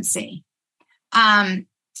consistency. The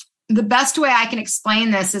best way I can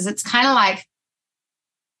explain this is it's kind of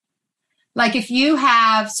like if you've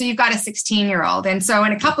got a 16-year-old. And so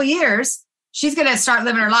in a couple of years, she's going to start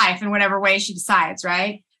living her life in whatever way she decides,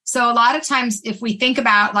 right? So a lot of times if we think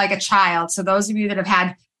about like a child, so those of you that have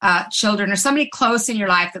had children or somebody close in your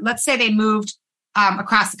life that let's say they moved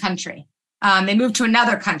across the country. They moved to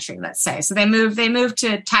another country, let's say. So they moved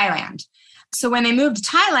to Thailand. So when they moved to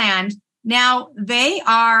Thailand, now they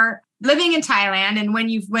are living in Thailand. And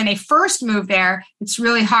when they first move there, it's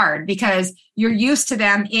really hard because you're used to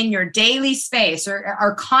them in your daily space or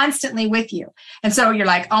are constantly with you. And so you're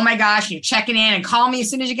like, oh my gosh, you're checking in and call me as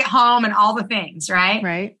soon as you get home and all the things, right?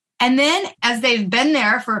 Right. And then as they've been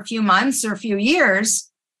there for a few months or a few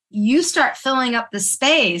years, you start filling up the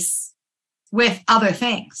space with other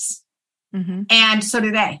things. Mm-hmm. And so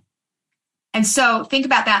do they. And so think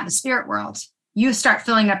about that in the spirit world. You start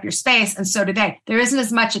filling up your space and so do they. There isn't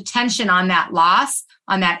as much attention on that loss,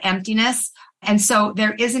 on that emptiness. And so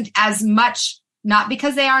there isn't as much, not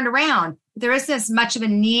because they aren't around, but there isn't as much of a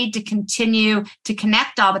need to continue to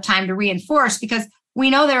connect all the time to reinforce because we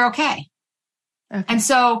know they're okay. And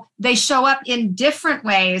so they show up in different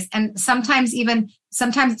ways. And sometimes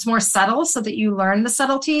it's more subtle so that you learn the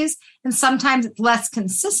subtleties. And sometimes it's less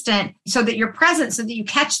consistent so that you're present, so that you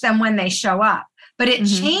catch them when they show up. But it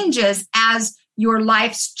changes as your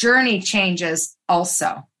life's journey changes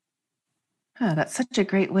also. Oh, that's such a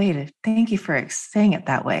great way to, thank you for saying it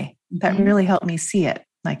that way. That really helped me see it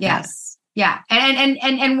like that. Yeah.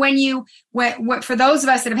 And when for those of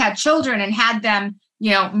us that have had children and had them,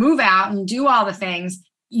 move out and do all the things,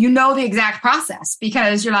 the exact process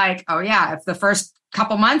because you're like, oh yeah, if the first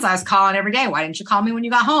couple months I was calling every day, why didn't you call me when you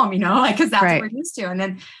got home? Because that's what we're used to. And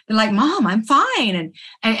then they're like, Mom, I'm fine.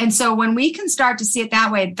 And so when we can start to see it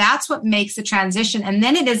that way, that's what makes the transition. And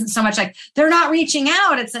then it isn't so much like they're not reaching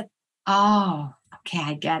out. It's like, oh, okay,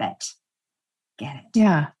 I get it.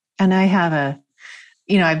 Yeah. And I have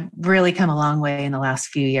I've really come a long way in the last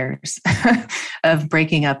few years of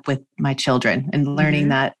breaking up with my children and learning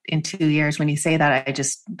that in 2 years. When you say that,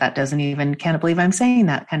 can't believe I'm saying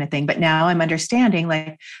that kind of thing. But now I'm understanding,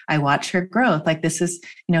 like I watch her growth. Like this is,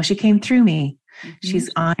 she came through me. She's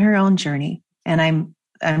on her own journey and I'm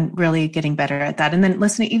really getting better at that. And then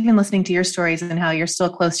listening to your stories and how you're still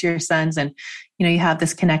close to your sons and, you have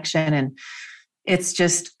this connection and it's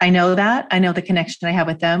just, I know the connection I have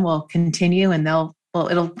with them will continue and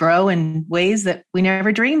it'll grow in ways that we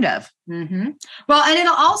never dreamed of. Mm-hmm. Well, and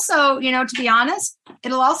it'll also, to be honest,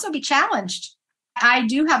 it'll also be challenged. I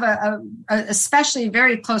do have a especially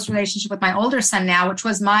very close relationship with my older son now, which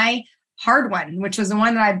was my hard one, which was the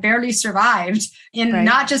one that I barely survived in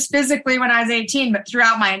not just physically when I was 18, but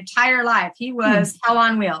throughout my entire life. He was hell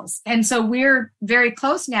on wheels. And so we're very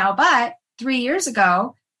close now. But 3 years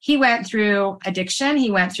ago, he went through addiction.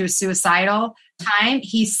 He went through suicidal time.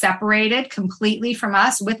 He separated completely from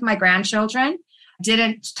us with my grandchildren,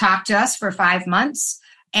 didn't talk to us for 5 months.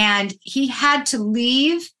 And he had to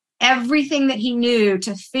leave everything that he knew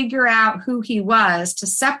to figure out who he was, to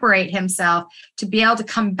separate himself, to be able to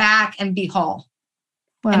come back and be whole.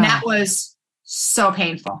 Wow. And that was so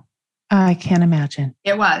painful. I can't imagine.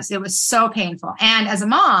 It was so painful. And as a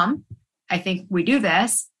mom, I think we do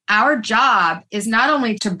this. Our job is not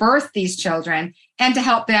only to birth these children and to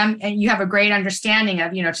help them, and you have a great understanding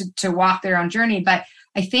of, to walk their own journey, but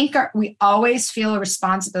I think we always feel a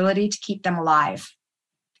responsibility to keep them alive.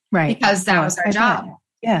 Right. Because that was our job.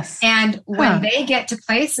 Yes. And when they get to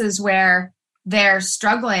places where they're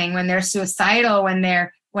struggling, when they're suicidal, when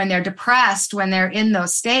they're depressed, when they're in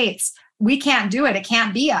those states, we can't do it. It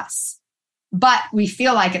can't be us, but we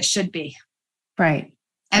feel like it should be. Right.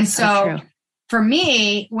 And so for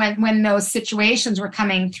me, when those situations were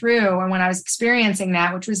coming through and when I was experiencing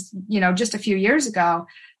that, which was, just a few years ago,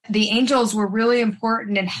 the angels were really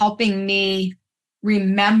important in helping me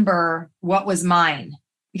remember what was mine.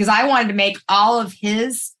 Because I wanted to make all of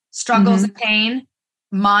his struggles and pain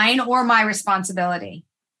mine or my responsibility.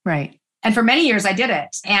 Right. And for many years I did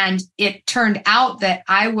it. And it turned out that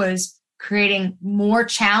I was creating more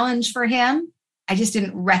challenge for him. I just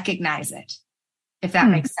didn't recognize it, if that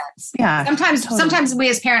makes sense. Yeah. Sometimes we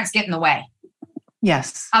as parents get in the way.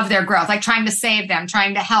 Yes. Of their growth, like trying to save them,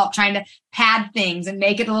 trying to help, trying to pad things and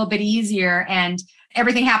make it a little bit easier. And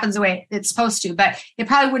everything happens the way it's supposed to. But it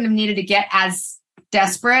probably wouldn't have needed to get as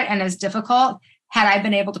desperate and as difficult had I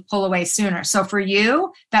been able to pull away sooner. So for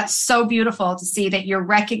you, that's so beautiful to see that you're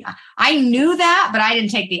I knew that, but I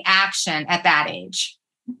didn't take the action at that age.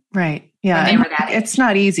 Right. Yeah. It's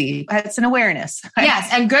not easy. It's an awareness. Yes.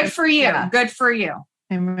 And good for you. Yeah. Good for you.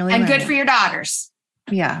 I'm really and good for your daughters.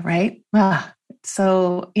 Yeah. Right.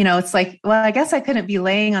 So, it's like, well, I guess I couldn't be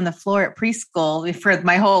laying on the floor at preschool for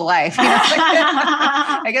my whole life.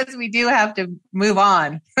 I guess we do have to move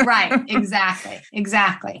on. Right.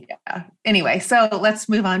 Exactly. Yeah. Anyway, so let's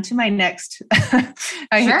move on to my next,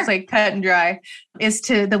 it's like cut and dry, is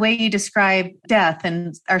to the way you describe death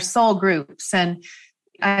and our soul groups. And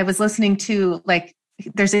I was listening to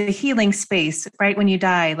there's a healing space right when you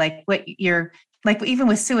die, like what you're like, even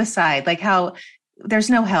with suicide, like how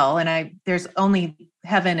there's no hell and there's only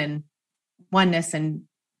heaven and oneness and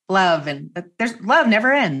love, and there's love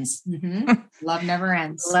never ends. Mm-hmm. Love never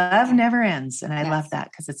ends. Love never ends. And I love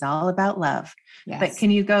that because it's all about love. Yes. But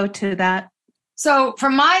can you go to that? So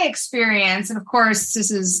from my experience, and of course,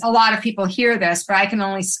 this is a lot of people hear this, but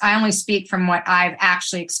I only speak from what I've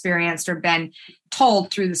actually experienced or been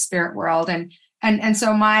told through the spirit world. And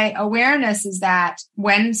so my awareness is that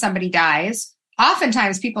when somebody dies,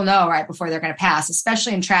 oftentimes people know right before they're going to pass,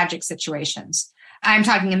 especially in tragic situations. I'm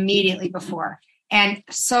talking immediately before. And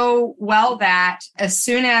so well that as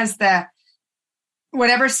soon as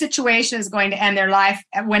whatever situation is going to end their life,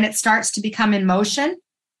 when it starts to become in motion,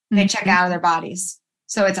 they check out of their bodies.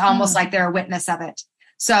 So it's almost like they're a witness of it.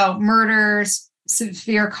 So murders,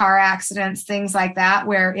 severe car accidents, things like that,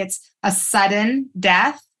 where it's a sudden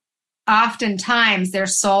death, oftentimes their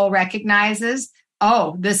soul recognizes,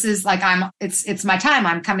 oh, this is like it's my time.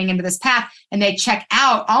 I'm coming into this path. And they check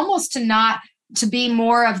out almost to be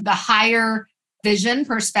more of the higher vision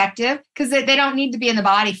perspective, because they don't need to be in the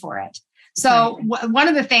body for it. So one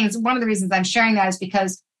of the reasons I'm sharing that is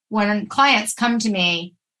because when clients come to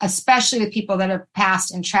me, especially with people that have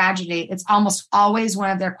passed in tragedy, it's almost always one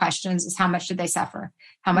of their questions is how much did they suffer?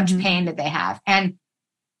 How much pain did they have? And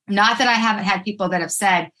not that I haven't had people that have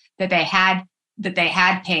said that they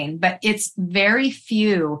had pain, but it's very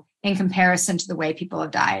few in comparison to the way people have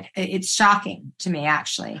died. It's shocking to me,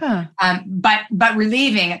 actually, but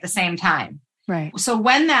relieving at the same time. Right. So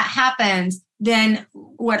when that happens, then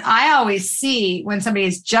what I always see when somebody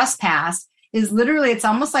has just passed is literally, it's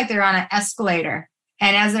almost like they're on an escalator.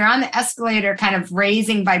 And as they're on the escalator, kind of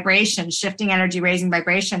raising vibration, shifting energy, raising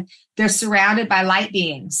vibration, they're surrounded by light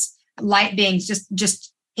beings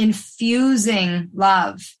just infusing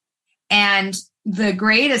love. And the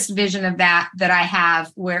greatest vision of that I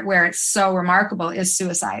have where it's so remarkable is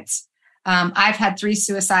suicides. I've had 3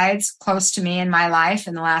 suicides close to me in my life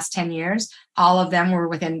in the last 10 years. All of them were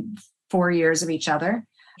within 4 years of each other.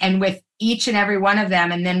 And with each and every one of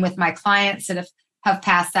them, and then with my clients that have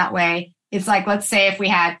passed that way, it's like, let's say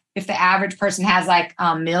if the average person has like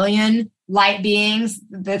 1 million light beings,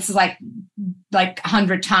 this is like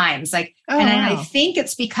 100 times. And I think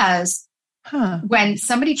it's because When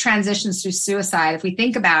somebody transitions through suicide, if we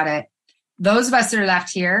think about it, those of us that are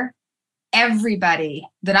left here, everybody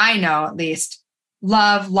that I know at least,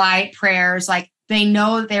 love, light, prayers, like they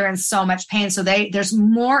know that they're in so much pain. So there's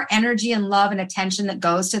more energy and love and attention that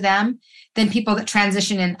goes to them than people that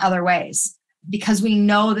transition in other ways, because we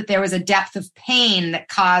know that there was a depth of pain that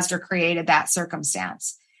caused or created that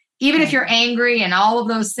circumstance. Even if you're angry and all of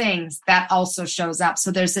those things, that also shows up.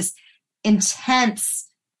 So there's this intense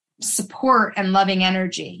support and loving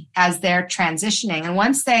energy as they're transitioning. And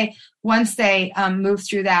once they move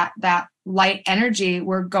through that light energy,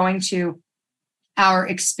 we're going to our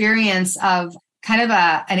experience of kind of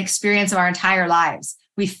an experience of our entire lives.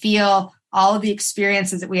 We feel all of the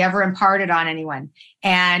experiences that we ever imparted on anyone.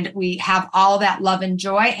 And we have all that love and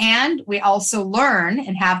joy. And we also learn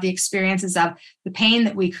and have the experiences of the pain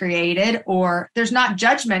that we created, or there's not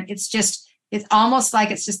judgment. It's almost like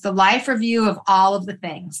it's just the life review of all of the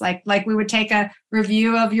things. Like we would take a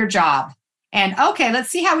review of your job and, okay, let's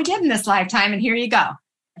see how we did in this lifetime. And here you go.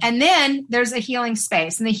 And then there's a healing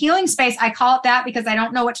space. And the healing space, I call it that because I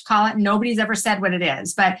don't know what to call it. Nobody's ever said what it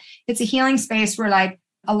is, but it's a healing space where, like,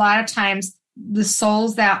 a lot of times the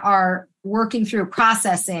souls that are working through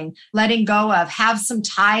processing, letting go of, have some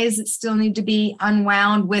ties that still need to be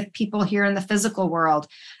unwound with people here in the physical world.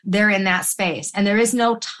 They're in that space. And there is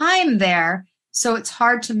no time there. So it's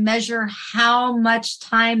hard to measure how much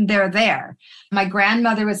time they're there. My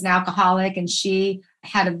grandmother was an alcoholic, and she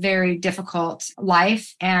had a very difficult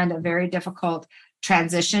life and a very difficult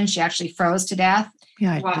transition. She actually froze to death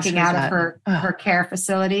walking out of her care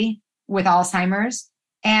facility with Alzheimer's.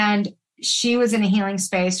 And she was in a healing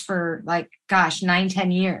space for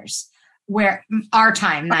 9-10 years, where our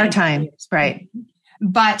time, right.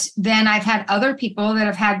 But then I've had other people that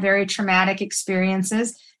have had very traumatic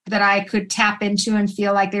experiences that I could tap into and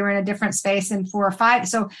feel like they were in a different space in 4 or 5.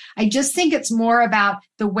 So I just think it's more about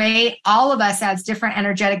the way all of us as different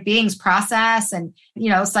energetic beings process. And,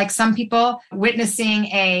 it's like some people witnessing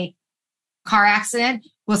a car accident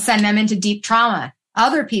will send them into deep trauma.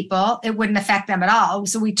 Other people, it wouldn't affect them at all.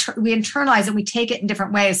 So we internalize it, we take it in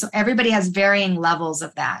different ways. So everybody has varying levels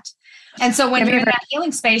of that. And so when you're in that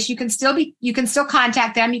healing space, you can still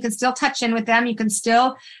contact them. You can still touch in with them. You can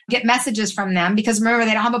still get messages from them, because remember,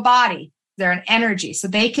 they don't have a body. They're an energy. So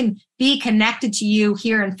they can be connected to you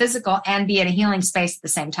here in physical and be in a healing space at the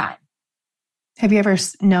same time. Have you ever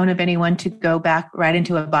known of anyone to go back right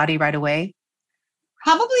into a body right away?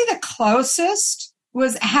 Probably the closest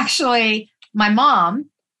was actually my mom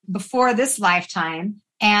before this lifetime.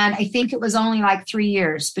 And I think it was only 3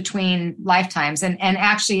 years between lifetimes. And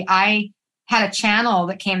actually, I had a channel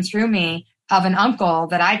that came through me of an uncle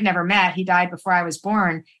that I'd never met. He died before I was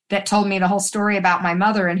born, that told me the whole story about my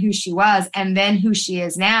mother and who she was, and then who she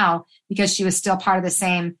is now, because she was still part of the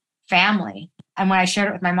same family. And when I shared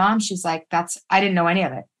it with my mom, she's like, I didn't know any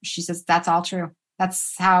of it. She says, that's all true.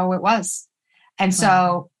 That's how it was. And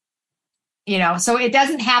so, so it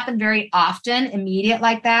doesn't happen very often, immediate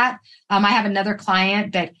like that. I have another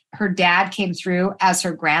client that her dad came through as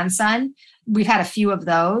her grandson. We've had a few of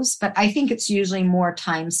those, but I think it's usually more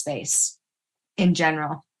time space in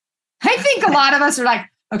general. I think a lot of us are like,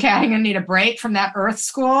 okay, I'm going to need a break from that earth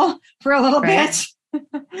school for a little bit.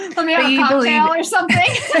 Let me have a cocktail or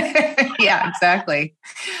something. Yeah, exactly.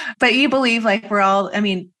 But you believe we're all,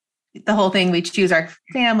 the whole thing, we choose our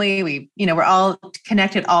family, we're all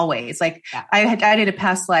connected always. I did a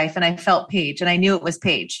past life and I felt Paige and I knew it was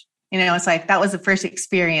Paige. It's that was the first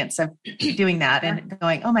experience of doing that and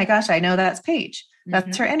going, oh my gosh, I know that's Paige.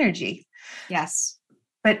 That's her energy. Yes.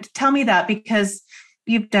 But tell me that, because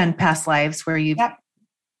you've done past lives where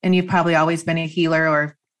and you've probably always been a healer,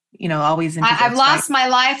 or, always. I've lost my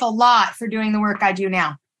life a lot for doing the work I do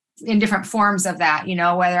now in different forms of that,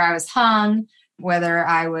 whether I was hung, whether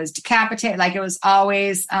I was decapitated, it was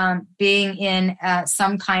always being in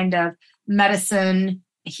some kind of medicine,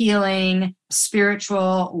 healing,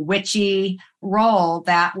 spiritual, witchy role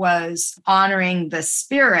that was honoring the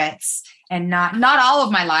spirits, and not all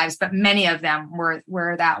of my lives, but many of them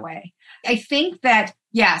were that way. I think that,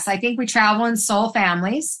 yes, I think we travel in soul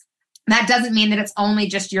families. That doesn't mean that it's only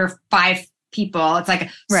just your 5 people. It's like a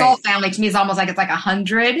soul family to me is almost like it's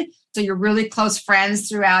 100. So you're really close friends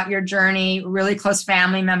throughout your journey, really close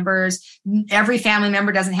family members. Every family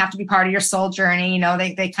member doesn't have to be part of your soul journey.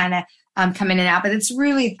 They kind of come in and out, but it's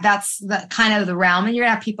really, that's the kind of the realm. And you're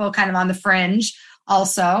gonna have people kind of on the fringe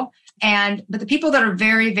also. But the people that are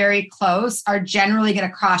very, very close are generally going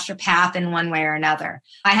to cross your path in one way or another.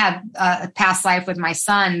 I had a past life with my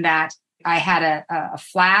son that I had a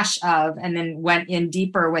flash of, and then went in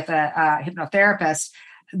deeper with a hypnotherapist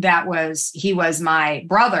he was my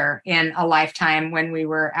brother in a lifetime when we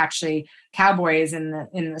were actually cowboys in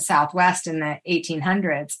the Southwest in the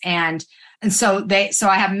 1800s. And so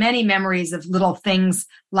I have many memories of little things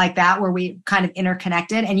like that where we kind of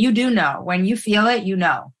interconnected. And you do know when you feel it,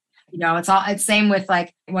 it's same with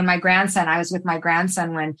like when I was with my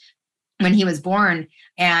grandson when he was born.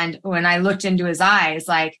 And when I looked into his eyes,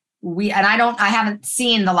 like I haven't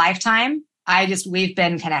seen the lifetime. We've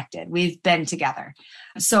been connected. We've been together.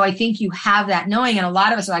 So I think you have that knowing. And a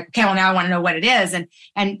lot of us are like, okay, well, now I want to know what it is.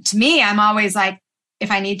 And to me, I'm always like,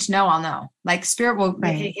 if I need to know, I'll know. Like spirit will,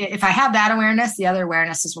 right. If I have that awareness, the other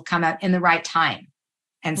awarenesses will come out in the right time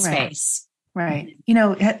and space. Right.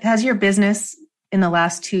 Has your business in the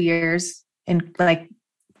last 2 years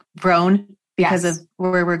grown because of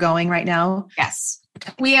where we're going right now? Yes.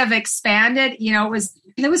 We have expanded.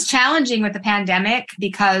 It was challenging with the pandemic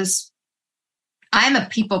because I'm a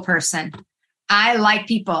people person. I like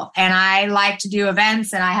people and I like to do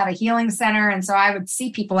events and I have a healing center. And so I would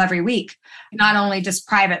see people every week, not only just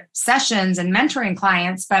private sessions and mentoring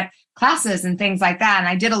clients, but classes and things like that. And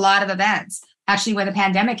I did a lot of events. Actually, when the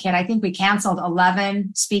pandemic hit, I think we canceled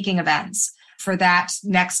 11 speaking events for that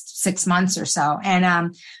next 6 months or so.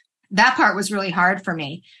 And that part was really hard for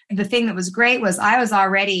me. The thing that was great was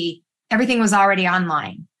everything was already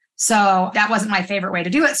online. So that wasn't my favorite way to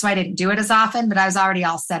do it. So I didn't do it as often, but I was already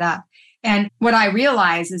all set up. And what I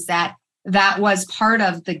realized is that was part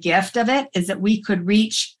of the gift of it, is that we could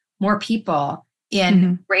reach more people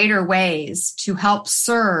in greater ways to help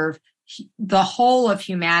serve the whole of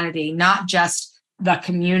humanity, not just the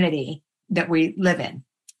community that we live in.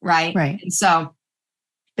 Right. And so,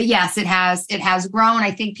 but yes, it has grown.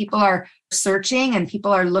 I think people are searching and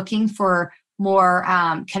people are looking for more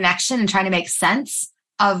connection and trying to make sense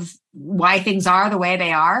of why things are the way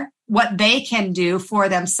they are, what they can do for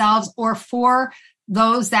themselves or for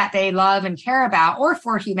those that they love and care about, or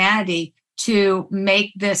for humanity to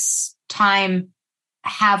make this time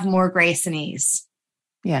have more grace and ease.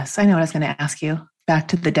 Yes, I know what I was going to ask you. Back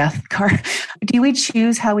to the death card. Do we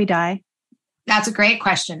choose how we die? That's a great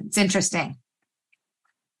question. It's interesting.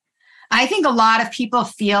 I think a lot of people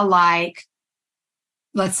feel like,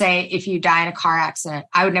 let's say if you die in a car accident,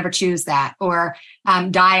 I would never choose that, or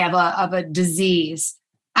die of a disease.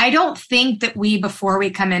 I don't think that before we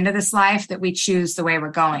come into this life, that we choose the way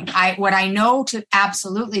we're going. What I know to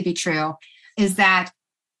absolutely be true is that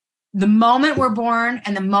the moment we're born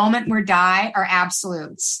and the moment we die are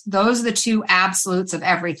absolutes. Those are the two absolutes of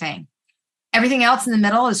everything. Everything else in the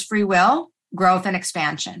middle is free will, growth, and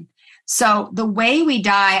expansion. So the way we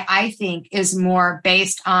die, I think, is more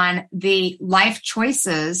based on the life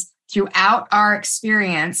choices throughout our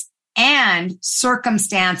experience and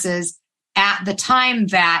circumstances at the time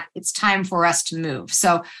that it's time for us to move.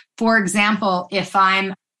 So, for example, if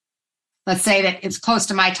let's say that it's close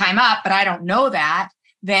to my time up, but I don't know that,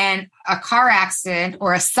 then a car accident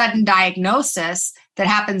or a sudden diagnosis that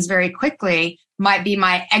happens very quickly might be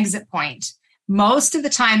my exit point. Most of the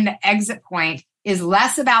time, the exit point is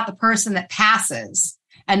less about the person that passes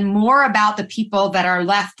and more about the people that are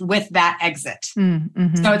left with that exit.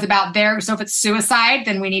 Mm-hmm. So it's about so if it's suicide,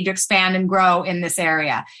 then we need to expand and grow in this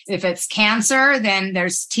area. If it's cancer, then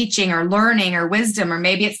there's teaching or learning or wisdom, or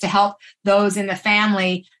maybe it's to help those in the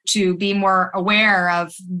family to be more aware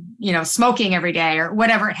of, smoking every day or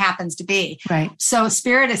whatever it happens to be. Right. So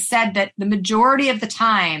Spirit has said that the majority of the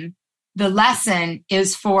time, the lesson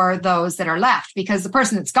is for those that are left, because the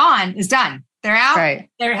person that's gone is done. They're out. Right.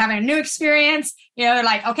 They're having a new experience. They're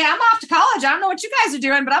like, okay, I'm off to college. I don't know what you guys are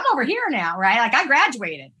doing, but I'm over here now, right? Like I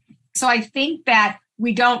graduated. So I think that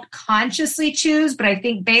we don't consciously choose, but I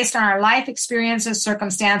think based on our life experiences,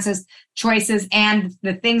 circumstances, choices, and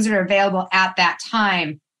the things that are available at that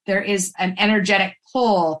time, there is an energetic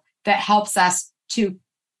pull that helps us to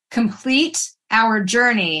complete our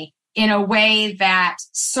journey in a way that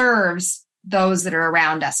serves those that are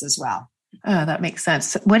around us as well. Oh, that makes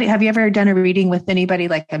sense. Have you ever done a reading with anybody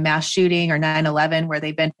like a mass shooting or 9/11 where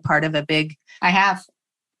they've been part of a big? I have.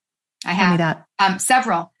 Tell me that.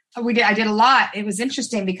 Several. I did a lot. It was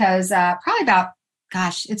interesting because probably about,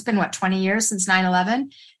 it's been 20 years since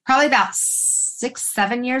 9/11. Probably about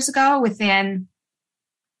 6-7 years ago, within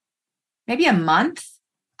maybe a month,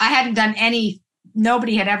 I hadn't done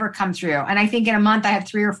nobody had ever come through. And I think in a month, I had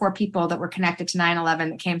 3 or 4 people that were connected to 9/11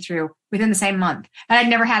 that came through within the same month. And I'd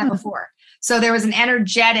never had it before. So there was an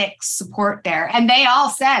energetic support there. And they all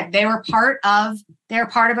said they were part of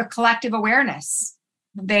a collective awareness.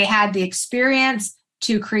 They had the experience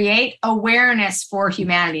to create awareness for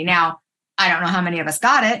humanity. Now, I don't know how many of us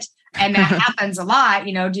got it. And that happens a lot.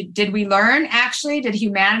 Did we learn actually? Did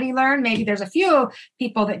humanity learn? Maybe there's a few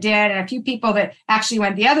people that did and a few people that actually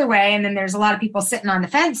went the other way. And then there's a lot of people sitting on the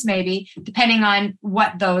fence, maybe, depending on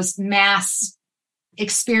what those mass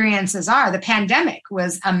experiences are. The pandemic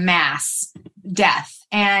was a mass death.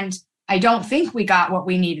 And I don't think we got what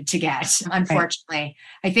we needed to get, unfortunately. Right.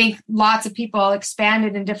 I think lots of people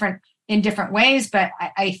expanded in different ways, but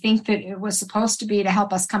I think that it was supposed to be to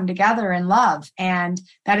help us come together in love. And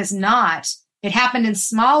that is not, it happened in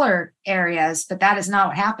smaller areas, but that is not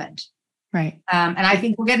what happened. Right. And I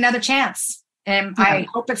think we'll get another chance. And yeah. I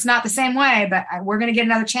hope it's not the same way, but we're going to get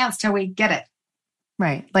another chance till we get it.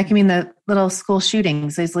 Right. Like, the little school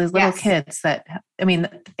shootings, these little yes. kids that,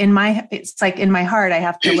 it's like in my heart, I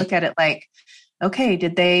have to look at it like, okay,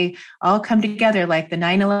 did they all come together like the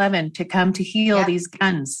 9/11 to come to heal yeah. these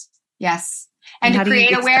guns? Yes. And to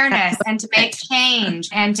create awareness and to make change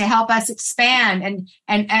and to help us expand.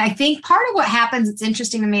 And I think part of what happens, it's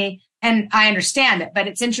interesting to me, and I understand it, but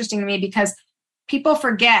it's interesting to me because people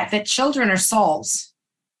forget that children are souls.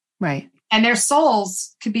 Right. And their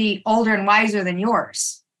souls could be older and wiser than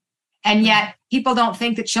yours. And yet people don't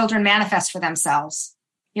think that children manifest for themselves.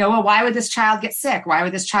 Why would this child get sick? Why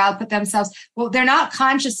would this child put themselves? Well, they're not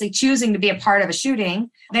consciously choosing to be a part of a shooting.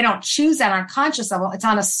 They don't choose that on a conscious level. It's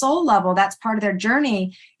on a soul level. That's part of their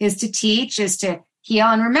journey, is to teach, is to heal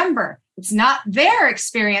and remember. It's not their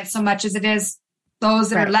experience so much as it is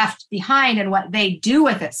those that right. are left behind and what they do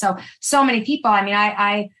with it. So many people,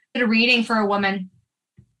 I did a reading for a woman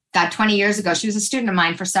 20 years ago. She was a student of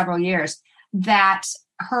mine for several years, that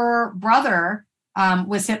her brother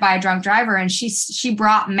was hit by a drunk driver, and she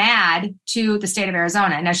brought MAD to the state of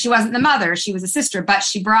Arizona. Now, she wasn't the mother, she was a sister, but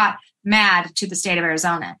she brought MAD to the state of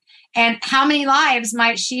Arizona. And how many lives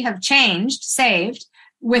might she have saved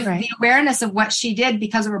with right. the awareness of what she did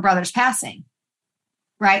because of her brother's passing?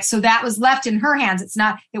 Right. So that was left in her hands.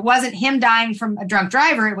 It wasn't him dying from a drunk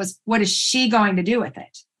driver. It was, what is she going to do with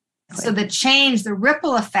it? Right. So the change, the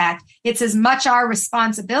ripple effect, it's as much our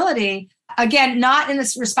responsibility. Again, not in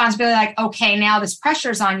this responsibility like, okay, now this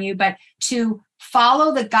pressure's on you, but to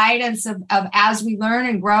follow the guidance of as we learn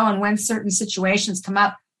and grow, and when certain situations come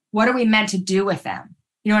up, what are we meant to do with them?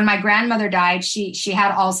 When my grandmother died, she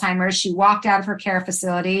had Alzheimer's. She walked out of her care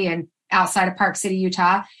facility and outside of Park City,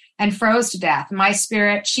 Utah, and froze to death. My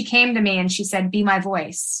spirit, she came to me and she said, be my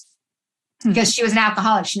voice. Because she was an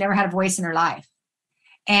alcoholic. She never had a voice in her life.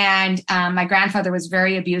 And my grandfather was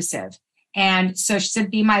very abusive. And so she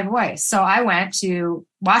said, be my voice. So I went to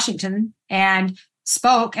Washington and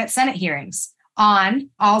spoke at Senate hearings on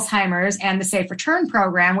Alzheimer's and the Safe Return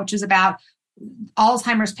program, which is about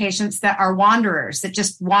Alzheimer's patients that are wanderers, that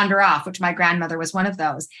just wander off, which my grandmother was one of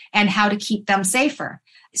those, and how to keep them safer.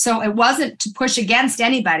 So it wasn't to push against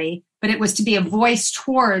anybody, but it was to be a voice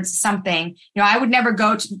towards something. I would never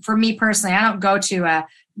go to, for me personally, I don't go to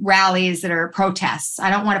rallies that are protests. I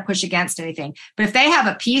don't want to push against anything. But if they have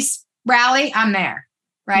a peace rally, I'm there,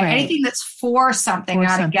 right? Anything that's for something,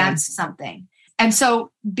 not against something. And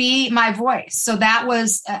so be my voice. So that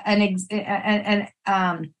was an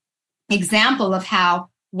example of how,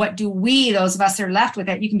 what do we, those of us that are left with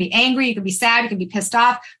it? You can be angry, you can be sad, you can be pissed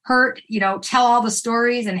off, hurt, tell all the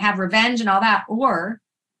stories and have revenge and all that, or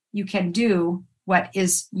you can do what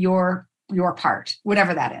is your part,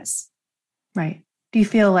 whatever that is. Right. Do you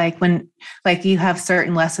feel like you have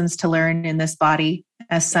certain lessons to learn in this body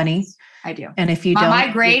as Sunny? I do. And if you don't, my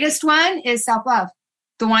greatest one is self-love.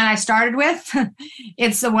 The one I started with,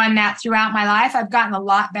 it's the one that throughout my life, I've gotten a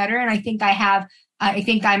lot better. And I think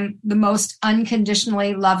I'm the most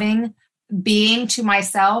unconditionally loving being to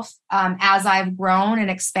myself as I've grown and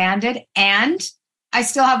expanded. And I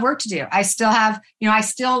still have work to do. I still have, I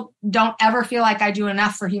still don't ever feel like I do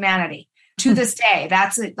enough for humanity to this day.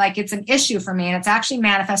 That's it's an issue for me. And it's actually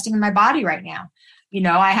manifesting in my body right now.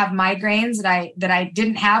 I have migraines that I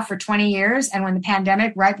didn't have for 20 years. And when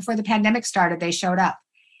right before the pandemic started, they showed up.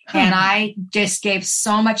 And I just gave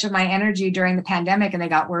so much of my energy during the pandemic, and they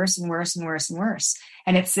got worse and worse and worse and worse.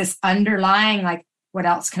 And it's this underlying, what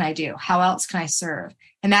else can I do? How else can I serve?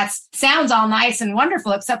 And that sounds all nice and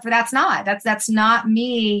wonderful, except for that's not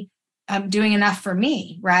me doing enough for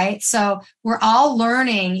me, right? So we're all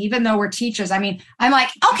learning, even though we're teachers. I'm like,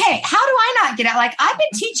 okay, how do I not get it? I've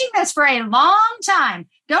been teaching this for a long time.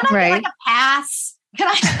 Don't I get a pass? Can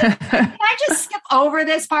I just skip over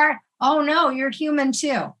this part? Oh no, you're human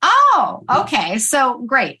too. Oh, okay. So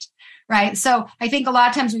great. Right. So I think a lot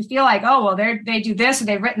of times we feel like, oh, well, they do this, or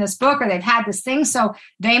they've written this book, or they've had this thing, so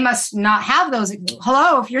they must not have those.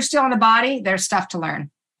 Hello, if you're still in the body, there's stuff to learn.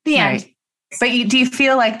 The end. But do you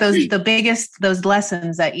feel like those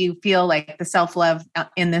lessons that you feel like the self-love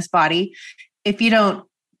in this body, if you don't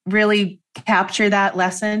really capture that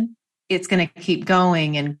lesson, it's going to keep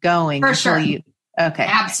going and going. For sure. Okay.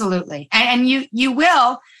 Absolutely. And you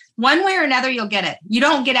will, one way or another, you'll get it. You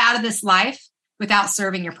don't get out of this life without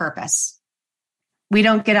serving your purpose. We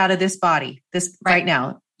don't get out of this body, right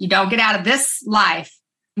now. You don't get out of this life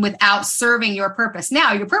without serving your purpose.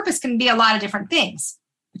 Now, your purpose can be a lot of different things,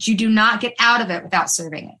 but you do not get out of it without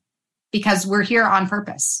serving it, because we're here on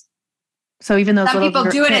purpose. So even those some people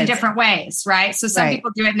do it in kids, different ways, right? So some people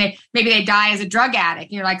do it and maybe they die as a drug addict.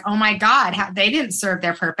 And you're like, oh my God, they didn't serve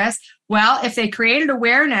their purpose. Well, if they created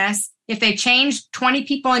awareness, if they changed 20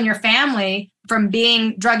 people in your family from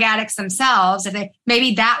being drug addicts themselves,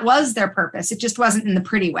 maybe that was their purpose. It just wasn't in the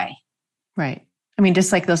pretty way. Right. I mean,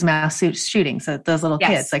 just like those mass shootings, those little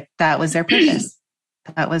kids, like that was their purpose.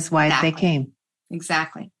 That was why they came.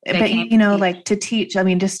 Exactly. But, like to teach, I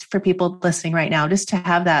mean, just for people listening right now, just to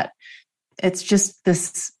have that, it's just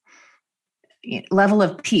this level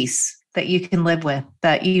of peace that you can live with,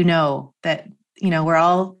 that, that, we're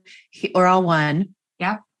all one.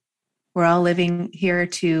 Yeah. We're all living here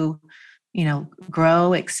to,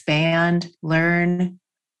 grow, expand, learn.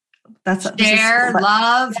 That's share,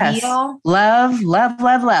 love, heal. Love.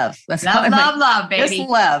 That's love, baby. Just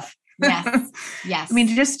love. Yes. I mean,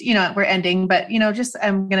 just, we're ending, but,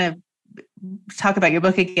 I'm going to talk about your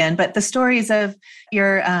book again, but the stories of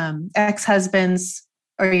your ex-husbands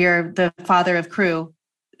or the father of Crew,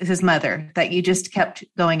 his mother, that you just kept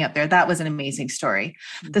going up there. That was an amazing story.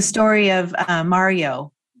 Mm-hmm. The story of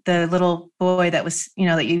Mario, the little boy that was,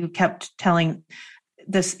 that you kept telling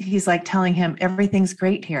this, he's like telling him, everything's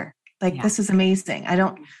great here. Like, this is amazing. I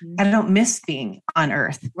don't miss being on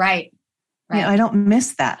earth. Right. I don't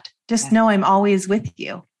miss that. Just know I'm always with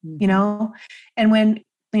you, and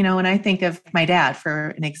when I think of my dad, for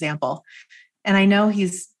an example, and I know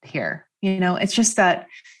he's here, it's just that,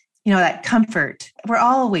 that comfort. We're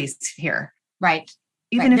always here. Right.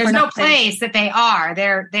 Even if there's no place that they are,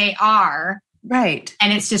 they are. Right.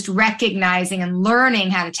 And it's just recognizing and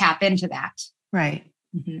learning how to tap into that. Right.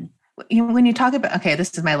 Mm-hmm. When you talk about,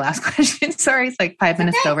 this is my last question. Sorry. It's like 5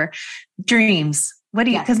 minutes over. Dreams. What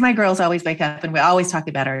do you, because my girls always wake up and we always talk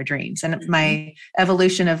about our dreams, and my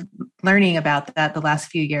evolution of learning about that the last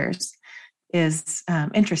few years is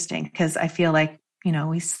interesting, because I feel like,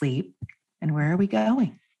 we sleep, and where are we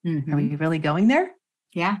going? Mm-hmm. Are we really going there?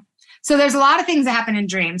 Yeah. So there's a lot of things that happen in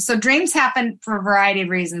dreams. So dreams happen for a variety of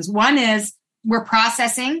reasons. One is we're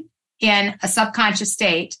processing in a subconscious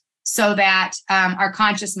state so that our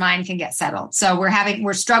conscious mind can get settled. So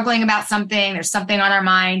we're struggling about something, there's something on our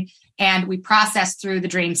mind, and we process through the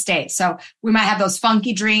dream state. So we might have those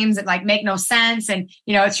funky dreams that like make no sense. And,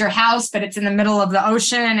 it's your house, but it's in the middle of the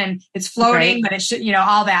ocean and it's floating, but it should,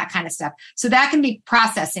 all that kind of stuff. So that can be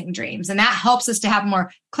processing dreams. And that helps us to have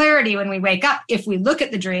more clarity when we wake up. If we look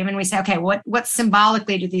at the dream and we say, okay, what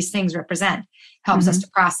symbolically do these things represent? Helps us to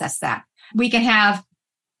process that. We can have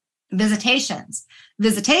visitations.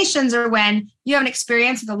 Visitations are when you have an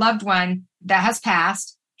experience with a loved one that has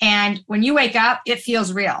passed. And when you wake up, it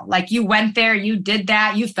feels real. Like you went there, you did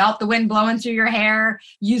that, you felt the wind blowing through your hair,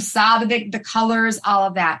 you saw the colors, all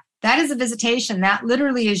of that. That is a visitation. That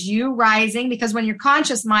literally is you rising, because when your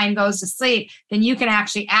conscious mind goes to sleep, then you can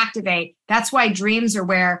actually activate. That's why dreams are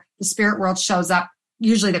where the spirit world shows up,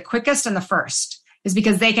 usually the quickest and the first, is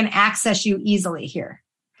because they can access you easily here.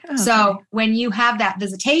 Okay. So when you have that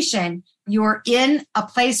visitation, you're in a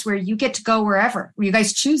place where you get to go wherever. You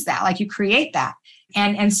guys choose that, like you create that.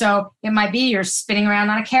 And so it might be you're spinning around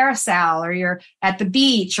on a carousel, or you're at the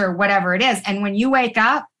beach, or whatever it is. And when you wake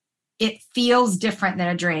up, it feels different than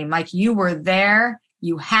a dream. Like you were there,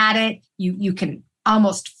 you had it, you can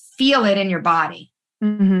almost feel it in your body.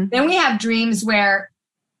 Mm-hmm. Then we have dreams where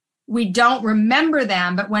we don't remember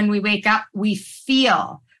them, but when we wake up, we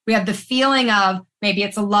have the feeling of, maybe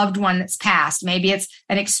it's a loved one that's passed. Maybe it's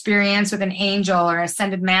an experience with an angel or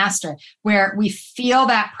ascended master, where we feel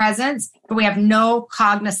that presence, but we have no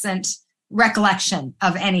cognizant recollection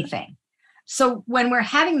of anything. So when we're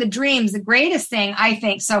having the dreams, the greatest thing, I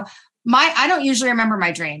think, I don't usually remember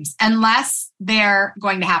my dreams unless they're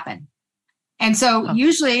going to happen. And so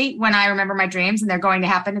usually when I remember my dreams and they're going to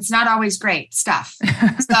happen, it's not always great stuff.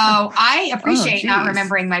 So I appreciate not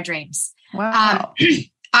remembering my dreams. Wow.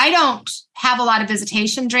 I don't have a lot of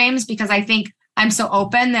visitation dreams because I think I'm so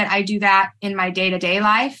open that I do that in my day-to-day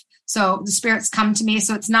life. So the spirits come to me.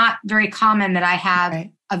 So it's not very common that I have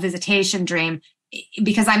a visitation dream,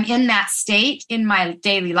 because I'm in that state in my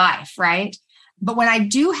daily life, right? But when I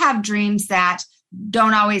do have dreams that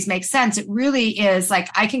don't always make sense, it really is like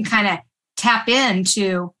I can kind of tap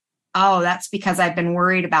into, oh, that's because I've been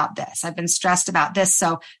worried about this. I've been stressed about this.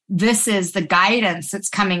 So this is the guidance that's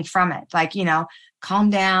coming from it. Like,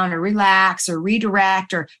 calm down or relax or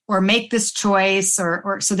redirect or make this choice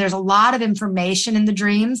or so there's a lot of information in the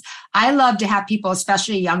dreams. I love to have people,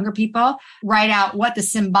 especially younger people, write out what the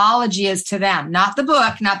symbology is to them, not the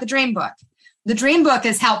book, not the dream book. The dream book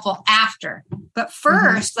is helpful after, but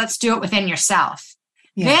first let's do it within yourself.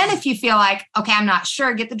 Yes. Then if you feel like, okay, I'm not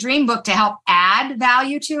sure, get the dream book to help add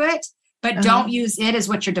value to it, but don't use it as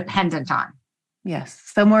what you're dependent on. Yes.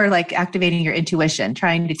 So more like activating your intuition,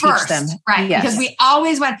 trying to teach them. Right. Yes. Because we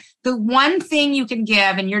always want the one thing you can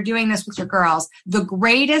give, and you're doing this with your girls, the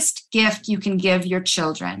greatest gift you can give your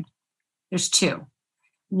children. There's two.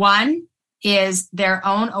 One is their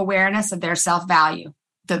own awareness of their self-value.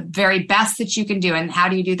 The very best that you can do. And how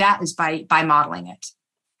do you do that is by modeling it.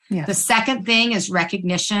 Yes. The second thing is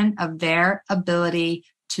recognition of their ability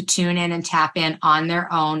to tune in and tap in on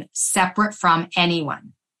their own, separate from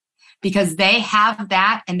anyone. Because they have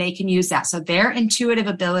that and they can use that. So their intuitive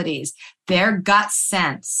abilities, their gut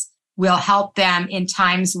sense will help them in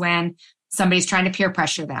times when somebody's trying to peer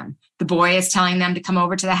pressure them. The boy is telling them to come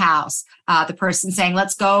over to the house. The person saying,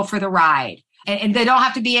 let's go for the ride. And they don't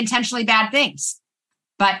have to be intentionally bad things.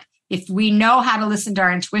 But if we know how to listen to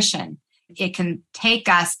our intuition, it can take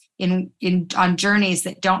us on journeys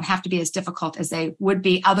that don't have to be as difficult as they would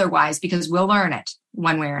be otherwise, because we'll learn it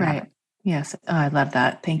one way or another. Yes. Oh, I love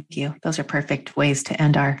that. Thank you. Those are perfect ways to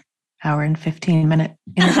end our hour and 15-minute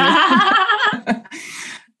interview.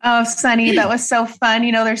 Oh, Sunny, that was so fun.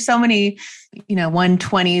 There's so many,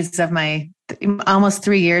 120s of my almost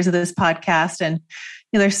 3 years of this podcast. And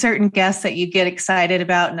there's certain guests that you get excited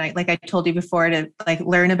about. And like I told you before, to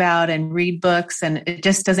learn about and read books, and it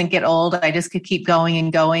just doesn't get old. I just could keep going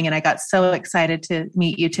and going. And I got so excited to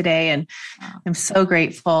meet you today, and I'm so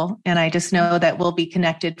grateful. And I just know that we'll be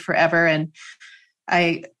connected forever. And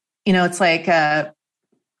it's like,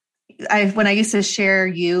 when I used to share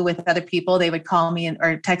you with other people, they would call me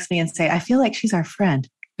or text me and say, I feel like she's our friend.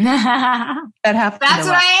 That happens. That's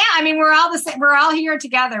what I am. I mean, we're all the same. We're all here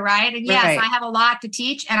together, right? And yes, I have a lot to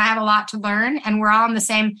teach and I have a lot to learn, and we're all on the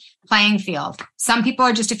same playing field. Some people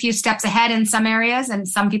are just a few steps ahead in some areas, and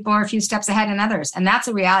some people are a few steps ahead in others. And that's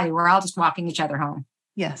a reality. We're all just walking each other home.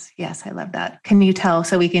 Yes. Yes. I love that. Can you tell,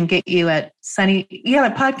 so we can get you at Sunny? You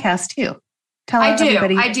have a podcast too. I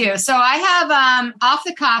do. So I have Off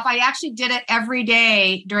the Cuff. I actually did it every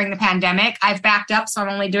day during the pandemic. I've backed up, so I'm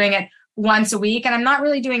only doing it once a week. And I'm not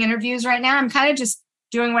really doing interviews right now. I'm kind of just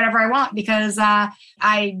doing whatever I want because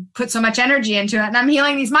I put so much energy into it, and I'm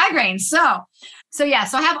healing these migraines. So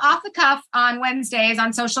I have Off the Cuff on Wednesdays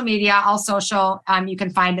on social media, all social. You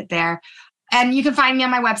can find it there. And you can find me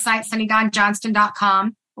on my website,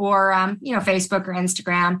 sunnydawnjohnston.com, or, Facebook or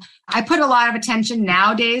Instagram. I put a lot of attention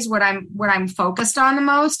nowadays. What I'm focused on the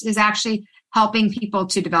most is actually helping people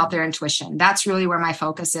to develop their intuition. That's really where my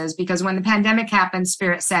focus is, because when the pandemic happened,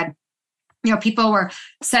 Spirit said, people were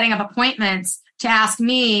setting up appointments to ask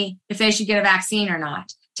me if they should get a vaccine or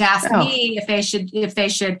not, to ask me if they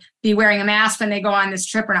should be wearing a mask when they go on this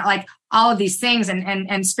trip or not, like all of these things.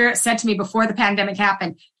 And Spirit said to me before the pandemic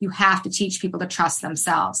happened, you have to teach people to trust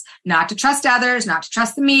themselves, not to trust others, not to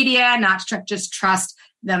trust the media, not to just trust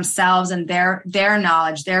themselves and their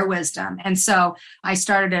knowledge, their wisdom. And so I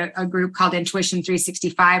started a group called Intuition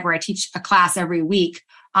 365, where I teach a class every week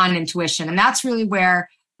on intuition. And that's really where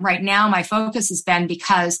right now my focus has been,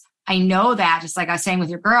 because I know that, just like I was saying with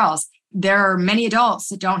your girls, there are many adults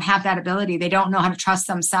that don't have that ability. They don't know how to trust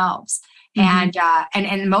themselves. Mm-hmm.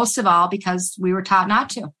 And most of all, because we were taught not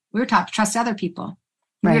to. We were taught to trust other people.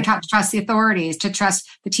 Right. We were taught to trust the authorities, to trust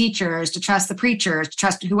the teachers, to trust the preachers, to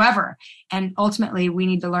trust whoever. And ultimately, we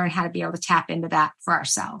need to learn how to be able to tap into that for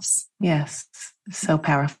ourselves. Yes. So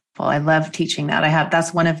powerful. I love teaching that.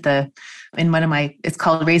 That's one of it's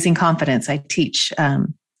called Raising Confidence. I teach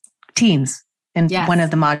teens. And one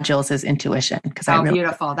of the modules is intuition.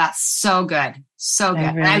 Beautiful. That's so good. So good.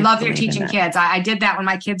 And I love your teaching kids. I did that when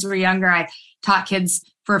my kids were younger. I taught kids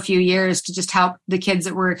for a few years to just help the kids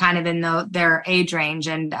that were kind of in their age range.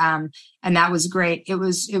 And that was great. It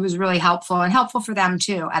was really helpful, and helpful for them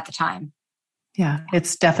too at the time. Yeah,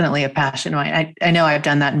 it's definitely a passion of mine. I know I've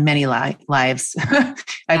done that in many lives.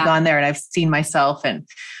 I've gone there and I've seen myself, and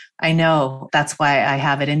I know that's why I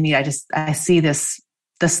have it in me. I see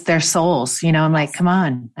their souls, I'm like, come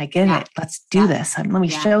on, I get it. Let's do this. Let me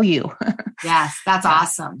show you. Yes, that's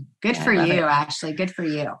awesome. Good for you, Ashley. Good for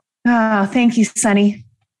you. Oh, thank you, Sunny.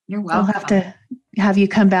 You're welcome. We'll have to have you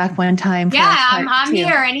come back one time. Yeah, I'm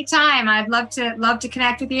here anytime. I'd love to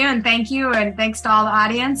connect with you, and thank you. And thanks to all the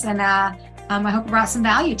audience. And I hope it brought some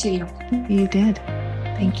value to you. You did.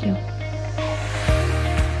 Thank you.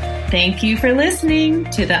 Thank you for listening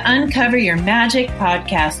to the Uncover Your Magic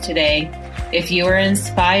podcast today. If you were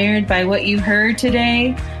inspired by what you heard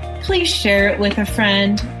today, please share it with a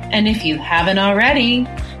friend. And if you haven't already,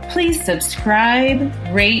 please subscribe,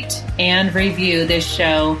 rate, and review this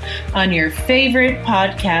show on your favorite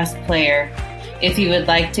podcast player. If you would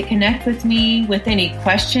like to connect with me with any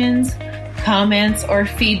questions, comments, or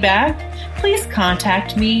feedback, please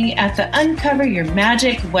contact me at the Uncover Your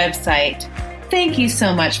Magic website. Thank you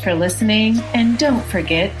so much for listening, and don't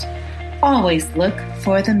forget, always look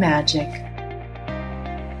for the magic.